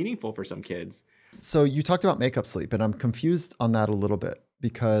might be meaningful for some kids. So you talked about make up sleep, and I'm confused on that a little bit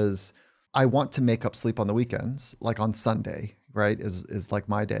because I want to make up sleep on the weekends, like on Sunday, right, is like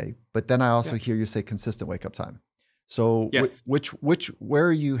my day. But then I also hear you say consistent wake up time. So yes. Where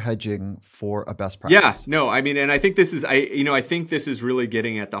are you hedging for a best practice? Yeah, no, I mean, and I think this is, I think this is really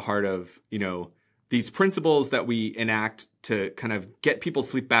getting at the heart of, these principles that we enact to kind of get people's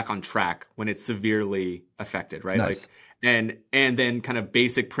sleep back on track when it's severely affected, right? Nice. Like, and then kind of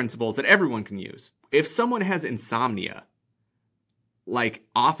basic principles that everyone can use. If someone has insomnia, like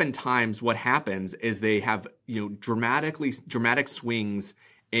oftentimes what happens is they have, dramatic swings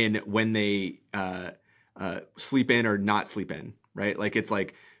in when they sleep in or not sleep in, right? Like it's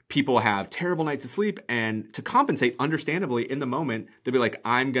like people have terrible nights of sleep, and to compensate, understandably, in the moment, they'll be like,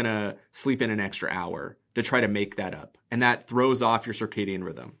 I'm going to sleep in an extra hour to try to make that up. And that throws off your circadian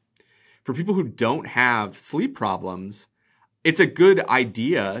rhythm. For people who don't have sleep problems, it's a good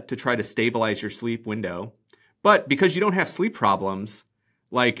idea to try to stabilize your sleep window. But because you don't have sleep problems,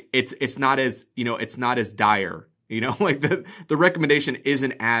 like it's not as, it's not as dire. Like the recommendation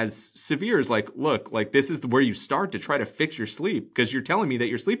isn't as severe as like, look, like this is where you start to try to fix your sleep because you're telling me that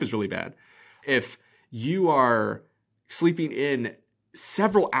your sleep is really bad. If you are sleeping in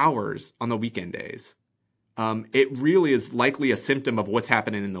several hours on the weekend days, it really is likely a symptom of what's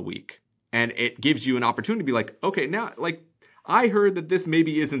happening in the week. And it gives you an opportunity to be like, okay, now, like I heard that this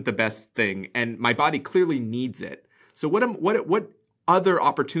maybe isn't the best thing and my body clearly needs it. So what other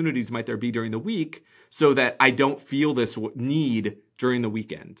opportunities might there be during the week so that I don't feel this need during the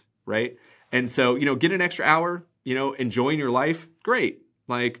weekend, right? And so, get an extra hour, enjoying your life, great.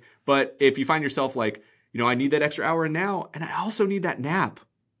 Like, but if you find yourself like, I need that extra hour now, and I also need that nap,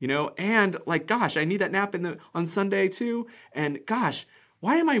 and like, gosh, I need that nap on Sunday too. And gosh,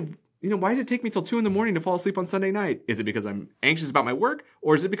 why does it take me till 2 a.m. to fall asleep on Sunday night? Is it because I'm anxious about my work?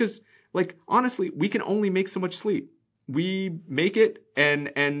 Or is it because, like, honestly, we can only make so much sleep? we make it,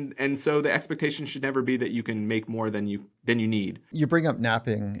 and so the expectation should never be that you can make more than you need. You bring up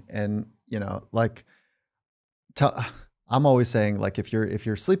napping, and like I'm always saying, like, if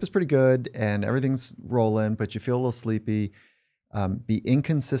your sleep is pretty good and everything's rolling, but you feel a little sleepy, be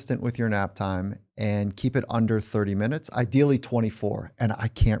inconsistent with your nap time and keep it under 30 minutes, ideally 24. And I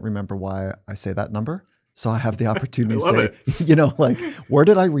can't remember why I say that number. So I have the opportunity to say, like, where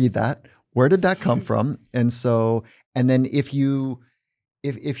did I read that? Where did that come from? And then if you're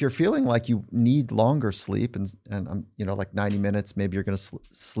feeling like you need longer sleep and like 90 minutes, maybe you're going to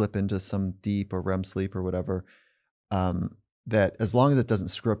slip into some deep or REM sleep or whatever, that as long as it doesn't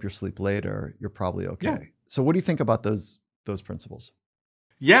screw up your sleep later, you're probably okay. Yeah. So what do you think about those principles?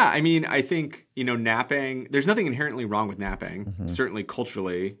 Yeah, I mean, I think, napping, there's nothing inherently wrong with napping. Mm-hmm. Certainly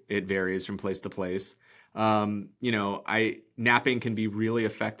culturally, it varies from place to place. Napping can be really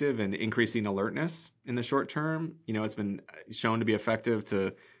effective in increasing alertness in the short term. It's been shown to be effective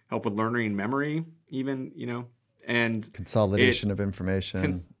to help with learning and memory, even, and consolidation of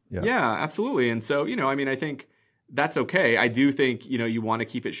information. Yeah, absolutely. And so, I think that's okay. I do think, you want to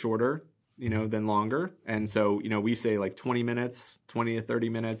keep it shorter, than longer. And so, we say like 20 minutes, 20 to 30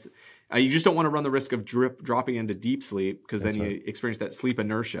 minutes. You just don't want to run the risk of dropping into deep sleep, because then you experience that sleep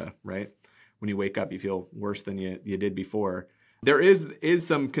inertia, right? When you wake up, you feel worse than you did before. There is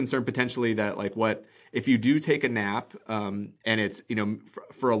some concern potentially that, like, what if you do take a nap and it's,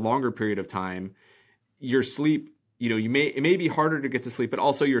 for a longer period of time, your sleep, it may be harder to get to sleep, but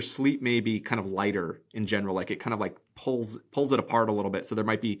also your sleep may be kind of lighter in general. Like, it kind of like pulls it apart a little bit. So there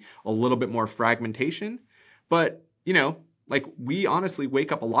might be a little bit more fragmentation. But, like, we honestly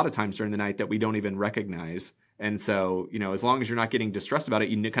wake up a lot of times during the night that we don't even recognize. And so, as long as you're not getting distressed about it,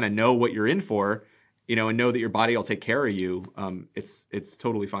 you kind of know what you're in for, and know that your body will take care of you. It's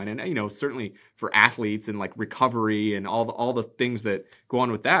totally fine. And, certainly for athletes and like recovery and all the things that go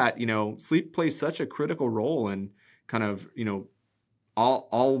on with that, sleep plays such a critical role in kind of,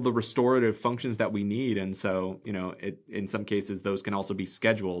 all the restorative functions that we need. And so, in some cases, those can also be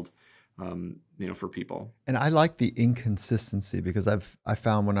scheduled, for people. And I like the inconsistency, because I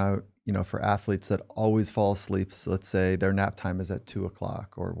found when for athletes that always fall asleep, so let's say their nap time is at 2:00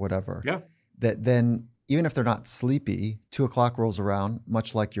 or whatever. Yeah. That then, even if they're not sleepy, 2:00 rolls around,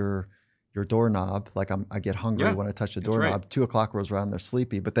 much like your doorknob. Like, I get hungry when I touch the doorknob. Right. 2:00 rolls around, they're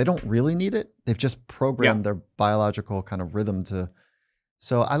sleepy, but they don't really need it. They've just programmed their biological kind of rhythm to.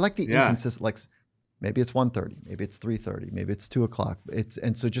 So I like the inconsistent, like maybe it's 1:30, maybe it's 3:30, maybe it's 2:00.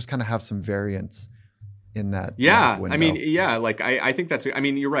 And so just kind of have some variance in that. Yeah. I mean, like I think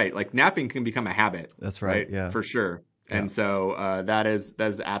you're right. Like, napping can become a habit. That's right. Yeah, for sure. Yeah. And so that is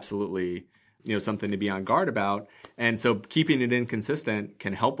absolutely, something to be on guard about. And so keeping it inconsistent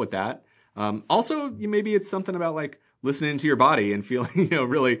can help with that. Also, maybe it's something about like listening to your body and feeling,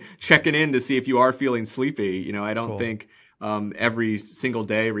 really checking in to see if you are feeling sleepy. I don't think every single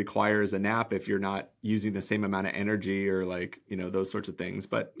day requires a nap if you're not using the same amount of energy or like, those sorts of things.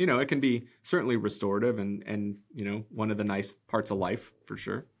 But, it can be certainly restorative and, one of the nice parts of life for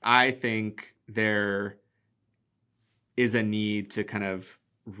sure. I think there is a need to kind of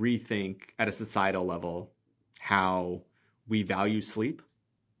rethink at a societal level how we value sleep.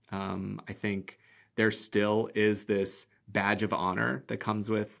 I think there still is this badge of honor that comes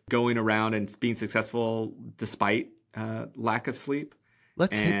with going around and being successful despite lack of sleep.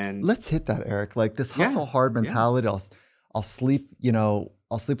 Let's hit that, Aric. Like, this hustle hard mentality. I'll sleep,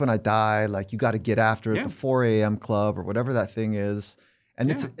 I'll sleep when I die. Like, you got to get after it, the 4 a.m. club or whatever that thing is. And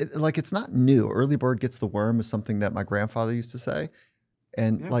it's not new. Early bird gets the worm is something that my grandfather used to say.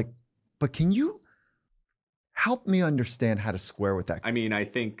 And but can you help me understand how to square with that? I mean, I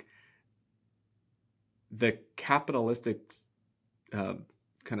think the capitalistic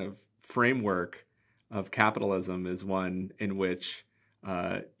kind of framework of capitalism is one in which,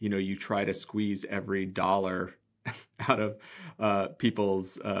 you try to squeeze every dollar out of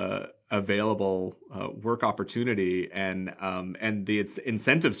people's available work opportunity, and the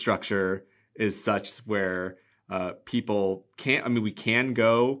incentive structure is such where people can't. I mean, we can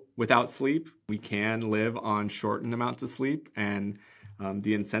go without sleep. We can live on shortened amounts of sleep, and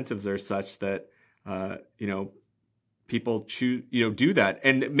the incentives are such that people choose, do that,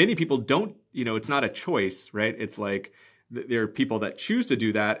 and many people don't. It's not a choice, right? It's like there are people that choose to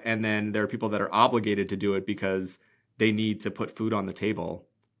do that, and then there are people that are obligated to do it because they need to put food on the table,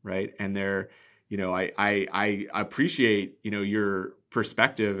 right? And they're, I appreciate, your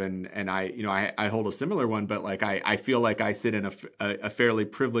perspective, and I hold a similar one, but like I feel like I sit in a fairly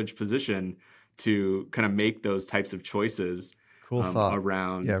privileged position to kind of make those types of choices. Cool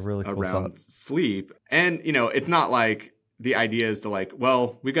thought. Yeah, really cool thought. sleep. And, it's not like the idea is to like,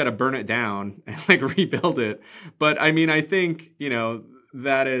 well, we got to burn it down and like rebuild it. But I mean, I think,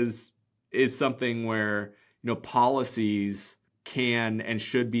 that is something where, policies can and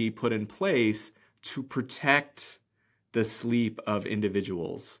should be put in place to protect the sleep of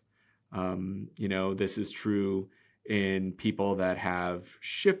individuals. This is true in people that have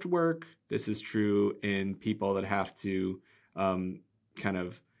shift work. This is true in people that have to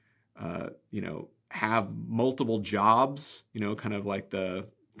have multiple jobs, kind of like the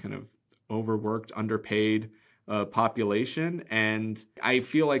kind of overworked, underpaid population. And I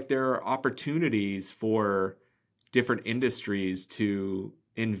feel like there are opportunities for different industries to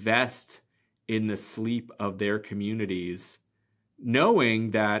invest in the sleep of their communities,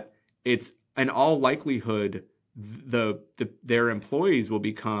 knowing that it's in all likelihood their employees will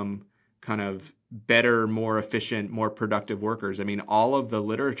become kind of better, more efficient, more productive workers. I mean, all of the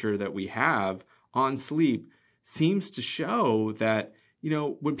literature that we have on sleep seems to show that,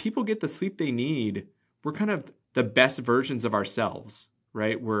 when people get the sleep they need, we're kind of the best versions of ourselves,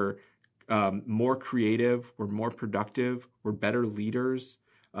 right? We're more creative, we're more productive, we're better leaders,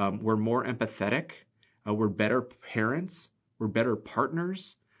 we're more empathetic, we're better parents, we're better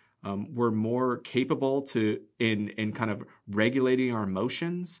partners, we're more capable in kind of regulating our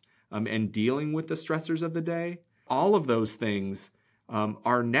emotions and dealing with the stressors of the day. All of those things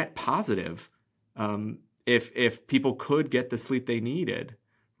are net positive if people could get the sleep they needed,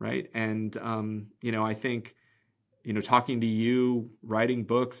 right? And I think talking to you, writing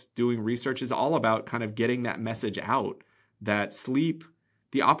books, doing research is all about kind of getting that message out that sleep,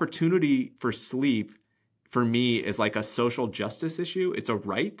 the opportunity for sleep, for me, is like a social justice issue. It's a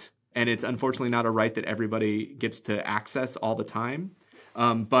right, and it's unfortunately not a right that everybody gets to access all the time.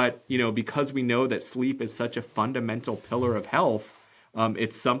 But because we know that sleep is such a fundamental pillar of health,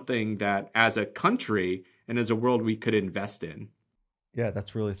 it's something that as a country and as a world we could invest in. Yeah,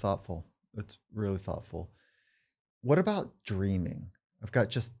 that's really thoughtful. That's really thoughtful. What about dreaming? I've got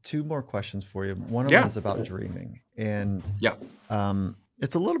just two more questions for you. One of them is about dreaming, and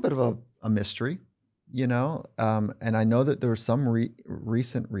it's a little bit of a mystery, and I know that there's some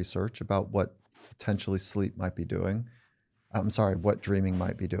recent research about what potentially sleep might be doing. I'm sorry, what dreaming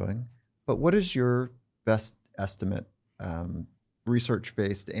might be doing. But what is your best estimate,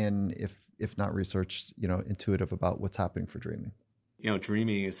 research-based, and if not research, intuitive, about what's happening for dreaming?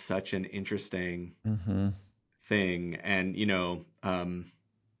 Dreaming is such an interesting thing, and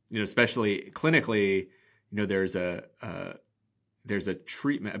especially clinically, there's a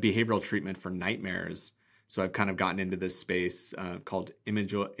treatment, a behavioral treatment for nightmares. So I've kind of gotten into this space called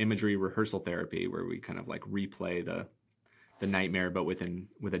imagery rehearsal therapy, where we kind of like replay the nightmare, but with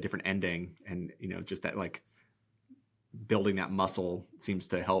a different ending, and just that like building that muscle seems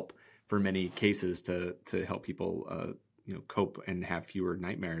to help for many cases to help people cope and have fewer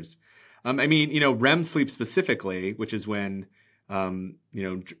nightmares. I mean, REM sleep specifically, which is when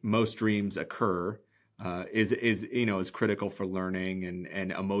most dreams occur, is critical for learning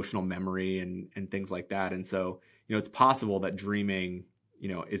and emotional memory and things like that. And so it's possible that dreaming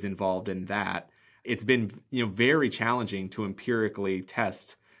is involved in that. It's been very challenging to empirically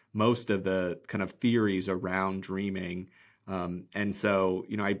test most of the kind of theories around dreaming, and so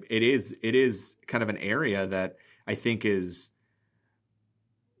it is kind of an area that I think is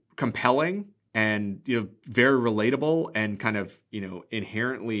compelling and very relatable and kind of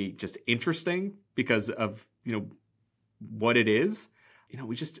inherently just interesting because of what it is.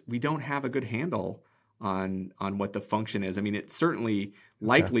 We don't have a good handle on what the function is. I mean, it certainly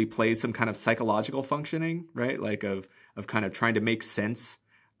likely plays some kind of psychological functioning, right? Like of kind of trying to make sense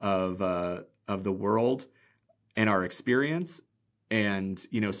of the world and our experience. And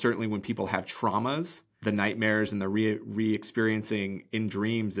certainly when people have traumas, the nightmares and the re-experiencing in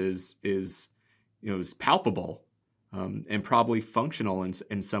dreams is palpable and probably functional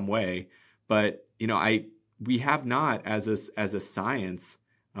in some way. But we have not as a science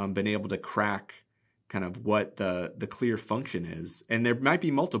been able to crack kind of what the clear function is, and there might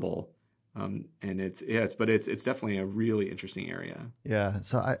be multiple, and it's definitely a really interesting area. Yeah.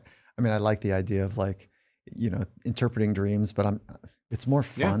 So I mean, I like the idea of like interpreting dreams, but it's more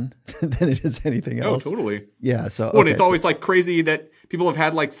fun than it is anything else. Oh, totally. Yeah. So and it's always like crazy that people have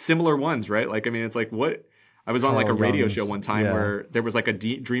had like similar ones, right? Like, I mean, it's like what. I was on like a radio show one time where there was like a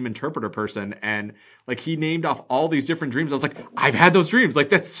dream interpreter person, and like he named off all these different dreams. I was like, I've had those dreams. Like,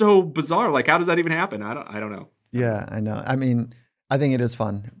 that's so bizarre. Like, how does that even happen? I don't know. Yeah, I know. I mean, I think it is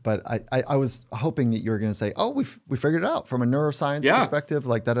fun, but I was hoping that you were going to say, oh, we figured it out from a neuroscience perspective,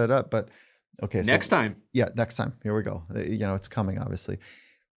 like But Okay. So Next time. yeah, next time. Here we go. It's coming, obviously.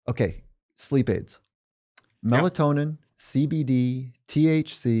 Okay. Sleep aids, Yeah. melatonin, CBD,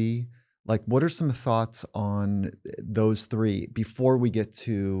 THC. Like, what are some thoughts on those three before we get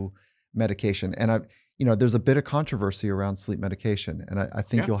to medication? And there's a bit of controversy around sleep medication, and I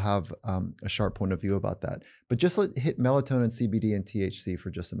think Yeah. you'll have a sharp point of view about that. But just hit melatonin, CBD, and THC for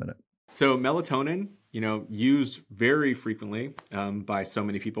just a minute. So melatonin, used very frequently by so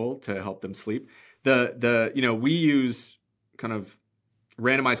many people to help them sleep. We use kind of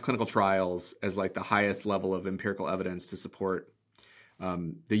randomized clinical trials as like the highest level of empirical evidence to support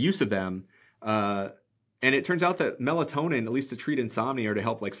the use of them. And it turns out that melatonin, at least to treat insomnia or to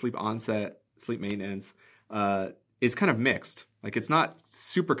help like sleep onset, sleep maintenance, is kind of mixed. Like it's not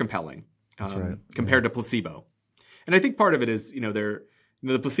super compelling compared to placebo. And I think part of it is,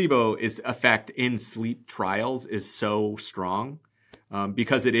 the placebo effect in sleep trials is so strong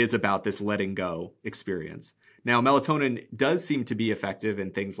because it is about this letting go experience. Now, melatonin does seem to be effective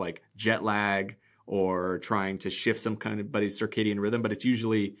in things like jet lag or trying to shift some kind of body's circadian rhythm, but it's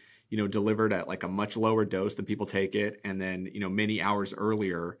usually, delivered at like a much lower dose than people take it. And then, many hours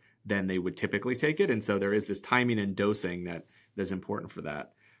earlier than they would typically take it. And so there is this timing and dosing that's important for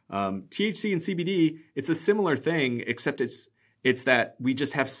that. THC and CBD, it's a similar thing, except it's that we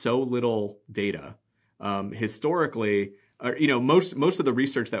just have so little data. Historically, most of the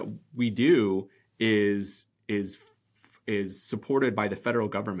research that we do is supported by the federal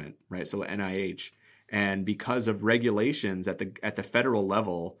government, right? So NIH, and because of regulations at the federal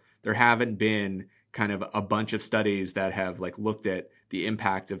level, there haven't been kind of a bunch of studies that have like looked at the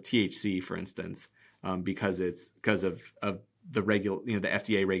impact of THC, for instance, because of the the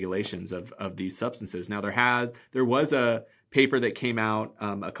FDA regulations of these substances. Now there was a paper that came out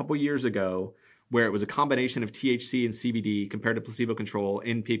a couple years ago where it was a combination of THC and CBD compared to placebo control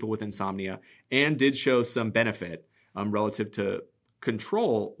in people with insomnia, and did show some benefit relative to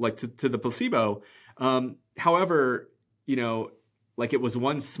control, like to the placebo. However, like it was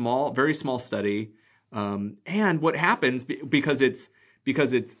one very small study. And what happens because it's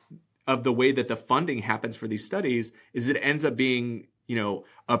of the way that the funding happens for these studies is it ends up being,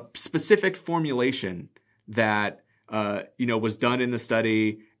 a specific formulation that, was done in the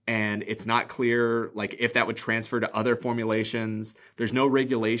study, and it's not clear like if that would transfer to other formulations. There's no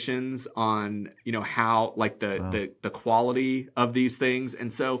regulations on, how like the quality of these things.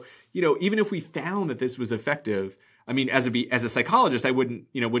 And so, even if we found that this was effective, I mean, as a psychologist, I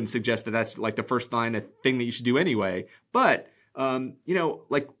wouldn't suggest that that's like the first line of thing that you should do anyway. But,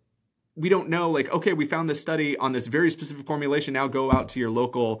 like we don't know, like, okay, we found this study on this very specific formulation. Now go out to your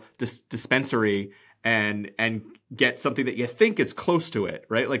local dispensary and get something that you think is close to it,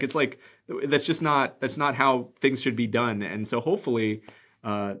 right? Like it's like that's not how things should be done. And so hopefully,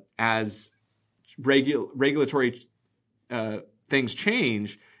 as regulatory things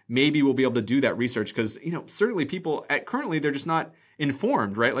change, maybe we'll be able to do that research, because certainly people currently they're just not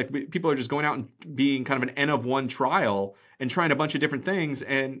informed, right? Like people are just going out and being kind of an N of one trial and trying a bunch of different things.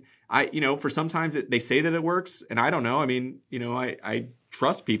 And for sometimes they say that it works, and I don't know. I mean, I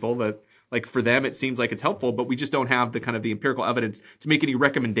trust people that like for them it seems like it's helpful, but we just don't have the kind of the empirical evidence to make any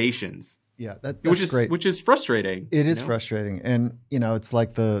recommendations. Yeah, that's great. Which is frustrating. It is frustrating, and it's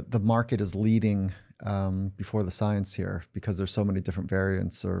like the market is leading before the science here, because there's so many different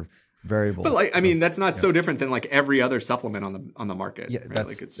variants or variables. But like, I mean, that's not so different than like every other supplement on the market. Yeah, right?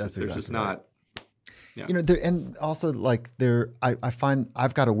 that's like it's exactly there's just right. not. Yeah. And also like I find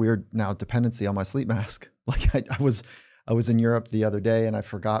I've got a weird now dependency on my sleep mask. Like I was in Europe the other day and I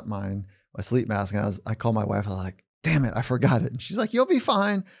forgot my sleep mask, and I called my wife. I was like, damn it, I forgot it. And she's like, you'll be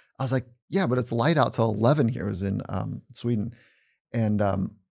fine. I was like, yeah, but it's light out till 11 here. I was in Sweden. And,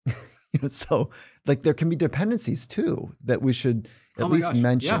 so like there can be dependencies too that we should at least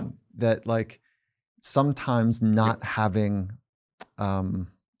mention, that like sometimes not having,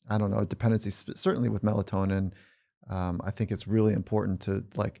 I don't know, dependencies, certainly with melatonin. I think it's really important to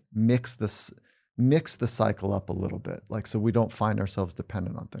like mix the cycle up a little bit, like so we don't find ourselves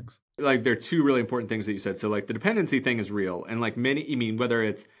dependent on things. Like there are two really important things that you said. So like the dependency thing is real, and like whether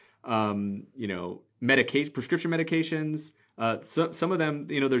it's prescription medications, some of them,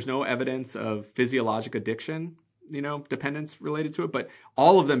 there's no evidence of physiologic addiction, dependence related to it, but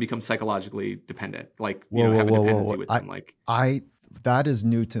all of them become psychologically dependent. Like have a dependency with them. That is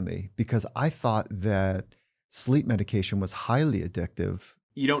new to me, because I thought that sleep medication was highly addictive.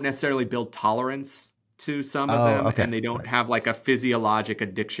 You don't necessarily build tolerance to some of them, okay. And they don't have like a physiologic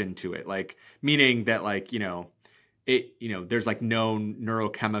addiction to it. Like meaning that like, there's like known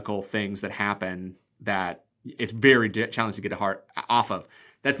neurochemical things that happen that it's very challenging to get off of.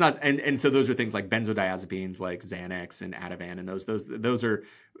 That's not, and so those are things like benzodiazepines, like Xanax and Ativan, and those are,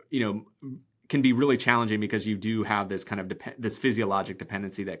 can be really challenging because you do have this kind of this physiologic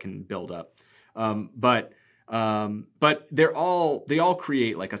dependency that can build up. But they all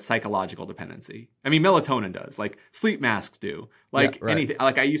create like a psychological dependency. I mean, melatonin does, like sleep masks do, like anything.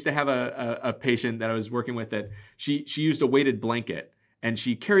 Like I used to have a patient that I was working with that she used a weighted blanket and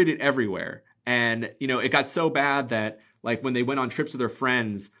she carried it everywhere. And, it got so bad that like when they went on trips with their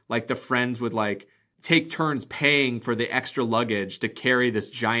friends, like the friends would like take turns paying for the extra luggage to carry this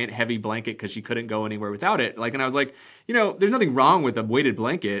giant heavy blanket because she couldn't go anywhere without it. Like, and I was like, there's nothing wrong with a weighted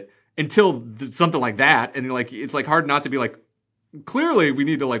blanket until something like that. And like, it's like hard not to be like, clearly we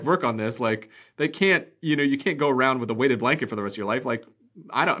need to like work on this. Like they can't, you can't go around with a weighted blanket for the rest of your life. Like,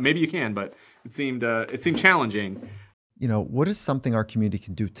 maybe you can, but it seemed challenging. What is something our community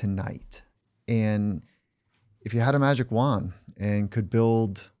can do tonight? And if you had a magic wand and could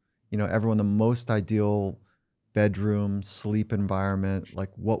build, everyone the most ideal bedroom, sleep environment,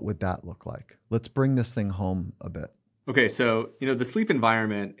 like what would that look like? Let's bring this thing home a bit. Okay, so, the sleep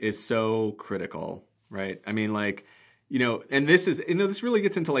environment is so critical, right? I mean, like, and this is, this really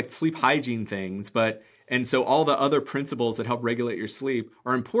gets into like sleep hygiene things, and so all the other principles that help regulate your sleep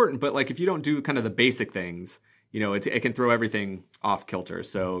are important, but like if you don't do kind of the basic things, it can throw everything off kilter.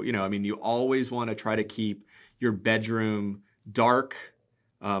 So, you always want to try to keep your bedroom dark,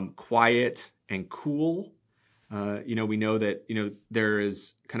 quiet, and cool. We know that, there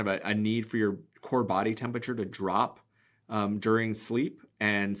is kind of a need for your core body temperature to drop during sleep.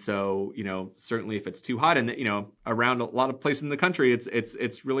 And so, certainly if it's too hot and, around a lot of places in the country,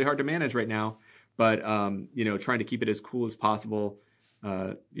 it's really hard to manage right now. But, trying to keep it as cool as possible,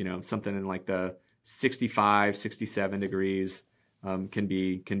 something in like the 65, 67 degrees can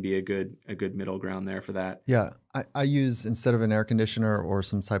be a good middle ground there for that. Yeah. I use, instead of an air conditioner or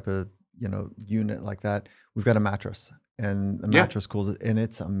some type of, unit like that, we've got a mattress, and the mattress cools it, and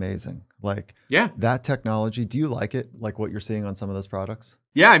it's amazing. Like that technology, do you like it? Like what you're seeing on some of those products?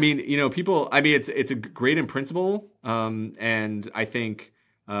 Yeah. I mean, it's a great in principle. And I think,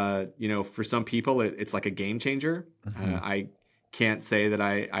 for some people it's like a game changer. Mm-hmm. I can't say that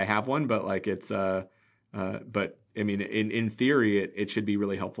I have one, but like it's, but I mean, in theory, it should be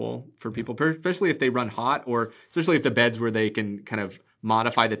really helpful for people, especially if they run hot, or especially if the beds where they can kind of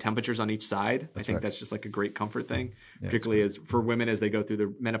modify the temperatures on each side. I think that's just like a great comfort thing, particularly as for women as they go through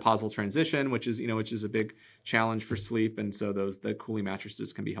the menopausal transition, which is a big challenge for sleep. And so the cooling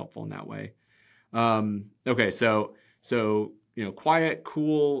mattresses can be helpful in that way. Okay. So, quiet,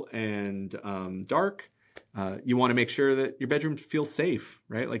 cool, and dark. You want to make sure that your bedroom feels safe,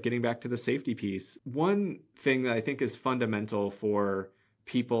 right? Like getting back to the safety piece. One thing that I think is fundamental for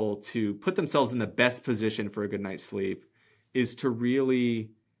people to put themselves in the best position for a good night's sleep is to really,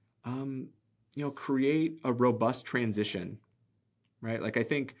 create a robust transition, right? Like I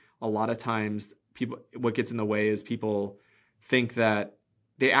think a lot of times what gets in the way is people think that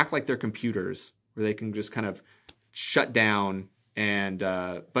they act like they're computers where they can just kind of shut down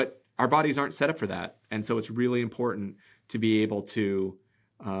but our bodies aren't set up for that. And so it's really important to be able to,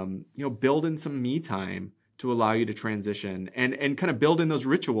 build in some me time to allow you to transition and kind of build in those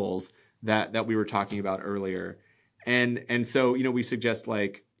rituals that we were talking about earlier. And so, we suggest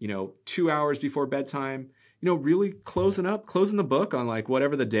 2 hours before bedtime, really closing the book on like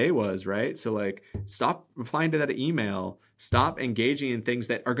whatever the day was, right? So like stop replying to that email, stop engaging in things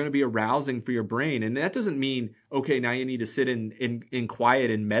that are going to be arousing for your brain. And that doesn't mean, okay, now you need to sit in quiet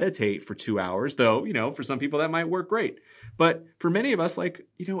and meditate for 2 hours, though, for some people that might work great. But for many of us,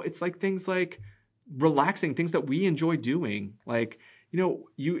 it's like things like relaxing, things that we enjoy doing. Like,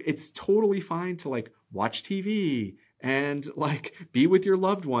 it's totally fine to like watch TV and like be with your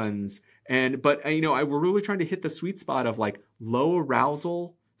loved ones. But we're really trying to hit the sweet spot of like low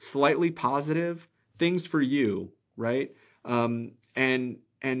arousal, slightly positive things for you. Right. And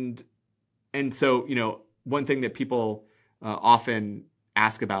so, one thing that people often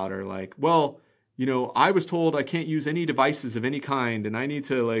ask about are like, well, I was told I can't use any devices of any kind and I need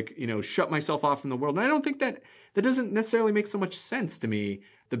to shut myself off from the world. And I don't think that doesn't necessarily make so much sense to me.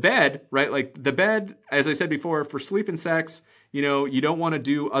 The bed, right? Like the bed, as I said before, for sleep and sex, you don't want to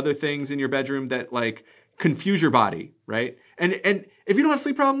do other things in your bedroom that like confuse your body, right? And if you don't have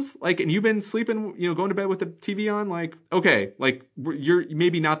sleep problems, and you've been sleeping, going to bed with the TV on, okay, you're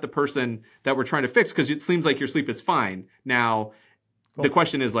maybe not the person that we're trying to fix because it seems like your sleep is fine. Now, the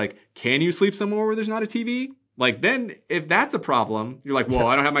question is can you sleep somewhere where there's not a TV? Then if that's a problem, you're like, well,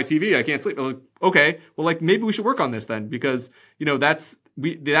 I don't have my TV, I can't sleep. Okay, well, maybe we should work on this then because,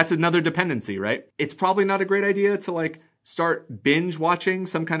 that's another dependency, right? It's probably not a great idea to like start binge watching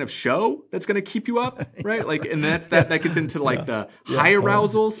some kind of show that's going to keep you up, right? Like, and that gets into like the high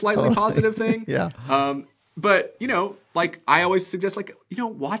arousal, slightly positive thing. But like I always suggest, like,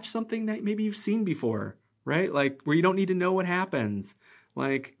 watch something that maybe you've seen before, right? Like where you don't need to know what happens.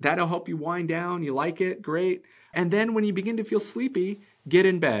 Like that'll help you wind down. You like it, great. And then when you begin to feel sleepy, get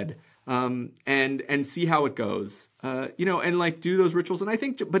in bed. And see how it goes, and like do those rituals. And I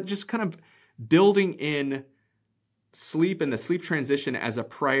think, but just kind of building in sleep and the sleep transition as a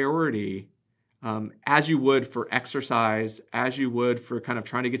priority, as you would for exercise, as you would for kind of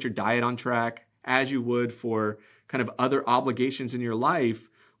trying to get your diet on track, as you would for kind of other obligations in your life,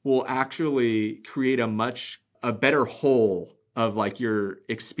 will actually create a better whole of like your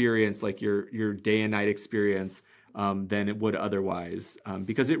experience, like your day and night experience, than it would otherwise,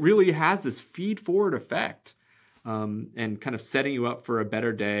 because it really has this feed-forward effect, and kind of setting you up for a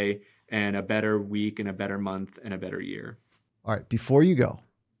better day and a better week and a better month and a better year. All right, before you go,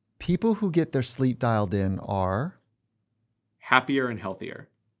 people who get their sleep dialed in are happier and healthier.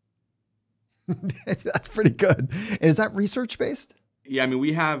 That's pretty good. And is that research-based? Yeah, I mean,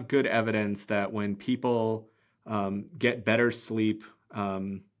 we have good evidence that when people get better sleep,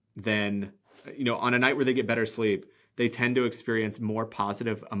 then on a night where they get better sleep, they tend to experience more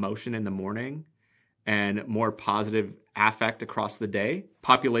positive emotion in the morning and more positive affect across the day.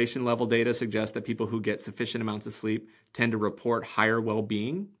 Population level data suggests that people who get sufficient amounts of sleep tend to report higher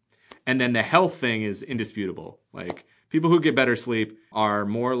well-being. And then the health thing is indisputable. Like people who get better sleep are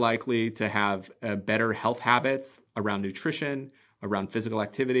more likely to have better health habits around nutrition, around physical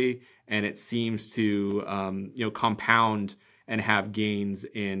activity, and it seems to compound and have gains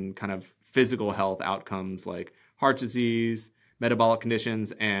in kind of physical health outcomes like heart disease, metabolic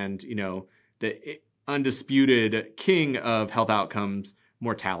conditions, and the undisputed king of health outcomes,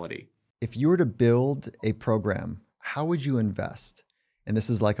 mortality. If you were to build a program, how would you invest? And this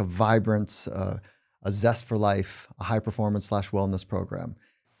is like a vibrance, a zest for life, a high performance / wellness program.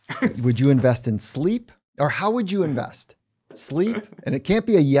 Would you invest in sleep, or how would you invest? Sleep, and it can't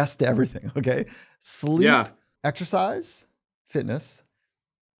be a yes to everything, okay? Sleep, exercise, fitness,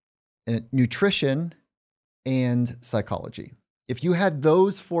 and nutrition, and psychology. If you had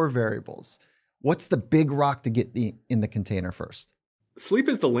those 4 variables, what's the big rock to get in the container first? Sleep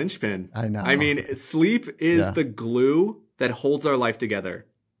is the linchpin. I know. I mean, sleep is the glue that holds our life together.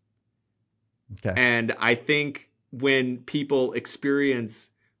 Okay. And I think when people experience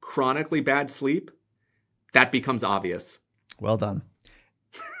chronically bad sleep, that becomes obvious. Well done.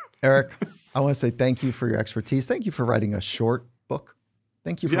 Aric, I want to say thank you for your expertise. Thank you for writing a short book.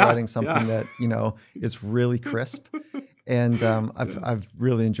 Thank you for writing something that, is really crisp. And I've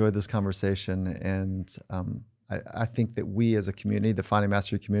really enjoyed this conversation. And I think that we as a community, the Finding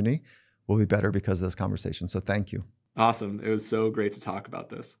Mastery community, will be better because of this conversation. So thank you. Awesome. It was so great to talk about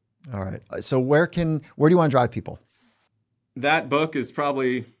this. All right. So where do you want to drive people? That book is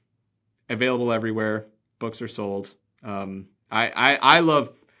probably available everywhere books are sold. I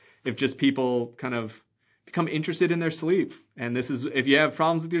love if just people kind of become interested in their sleep. And this is, if you have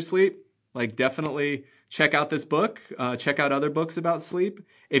problems with your sleep, like definitely check out this book, check out other books about sleep.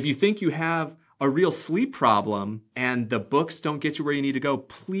 If you think you have a real sleep problem and the books don't get you where you need to go,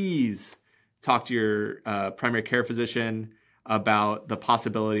 please talk to your primary care physician about the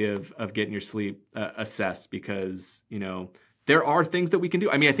possibility of getting your sleep assessed, because, there are things that we can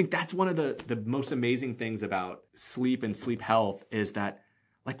do. I mean, I think that's one of the most amazing things about sleep and sleep health is that,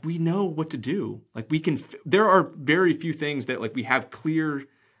 like, we know what to do. Like, there are very few things that, like, we have clear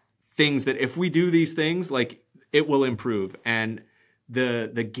things that if we do these things, like, it will improve. And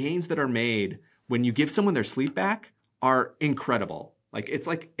the gains that are made when you give someone their sleep back are incredible. Like, it's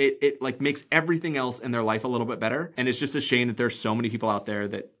like, it like makes everything else in their life a little bit better. And it's just a shame that there's so many people out there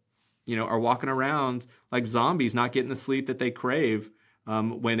that, are walking around like zombies, not getting the sleep that they crave,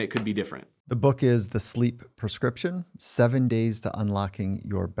 when it could be different. The book is The Sleep Prescription, 7 Days to Unlocking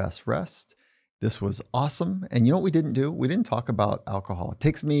Your Best Rest. This was awesome. And you know what we didn't do? We didn't talk about alcohol. It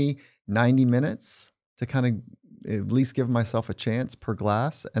takes me 90 minutes to kind of at least give myself a chance per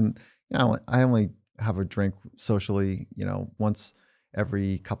glass. And, I only have a drink socially, once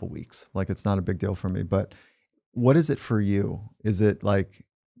every couple weeks. Like, it's not a big deal for me. But what is it for you? Is it like,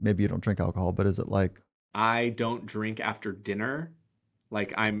 maybe you don't drink alcohol, but is it like? I don't drink after dinner.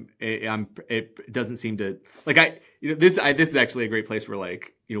 Like it doesn't seem to, like, this is actually a great place where,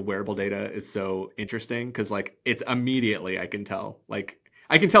 like, wearable data is so interesting, because, like, it's immediately, I can tell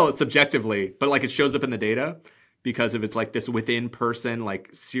it subjectively, but, like, it shows up in the data. because of it's like this within person, like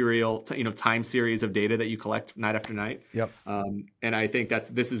serial, time series of data that you collect night after night. Yep. And I think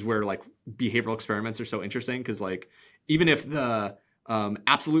this is where like behavioral experiments are so interesting, because like even if the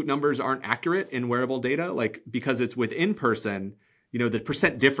absolute numbers aren't accurate in wearable data, like because it's within person, the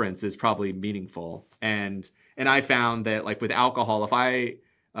percent difference is probably meaningful. And I found that like with alcohol, if I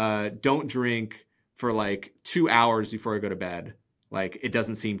don't drink for like 2 hours before I go to bed, like it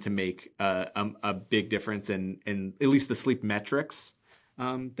doesn't seem to make a big difference in at least the sleep metrics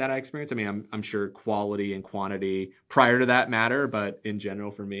that I experience. I mean, I'm sure quality and quantity prior to that matter, but in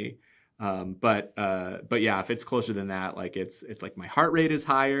general for me, but yeah, if it's closer than that, like it's like my heart rate is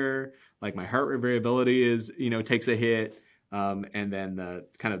higher, like my heart rate variability is takes a hit, and then the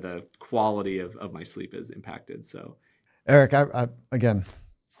kind of the quality of my sleep is impacted. So, Aric, I again,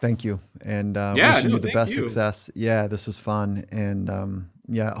 thank you, and wishing you the best success. Yeah, this was fun, and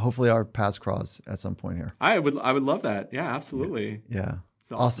yeah, hopefully our paths cross at some point here. I would love that. Yeah, absolutely. Yeah.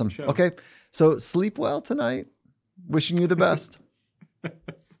 It's awesome. Okay, so sleep well tonight. Wishing you the best.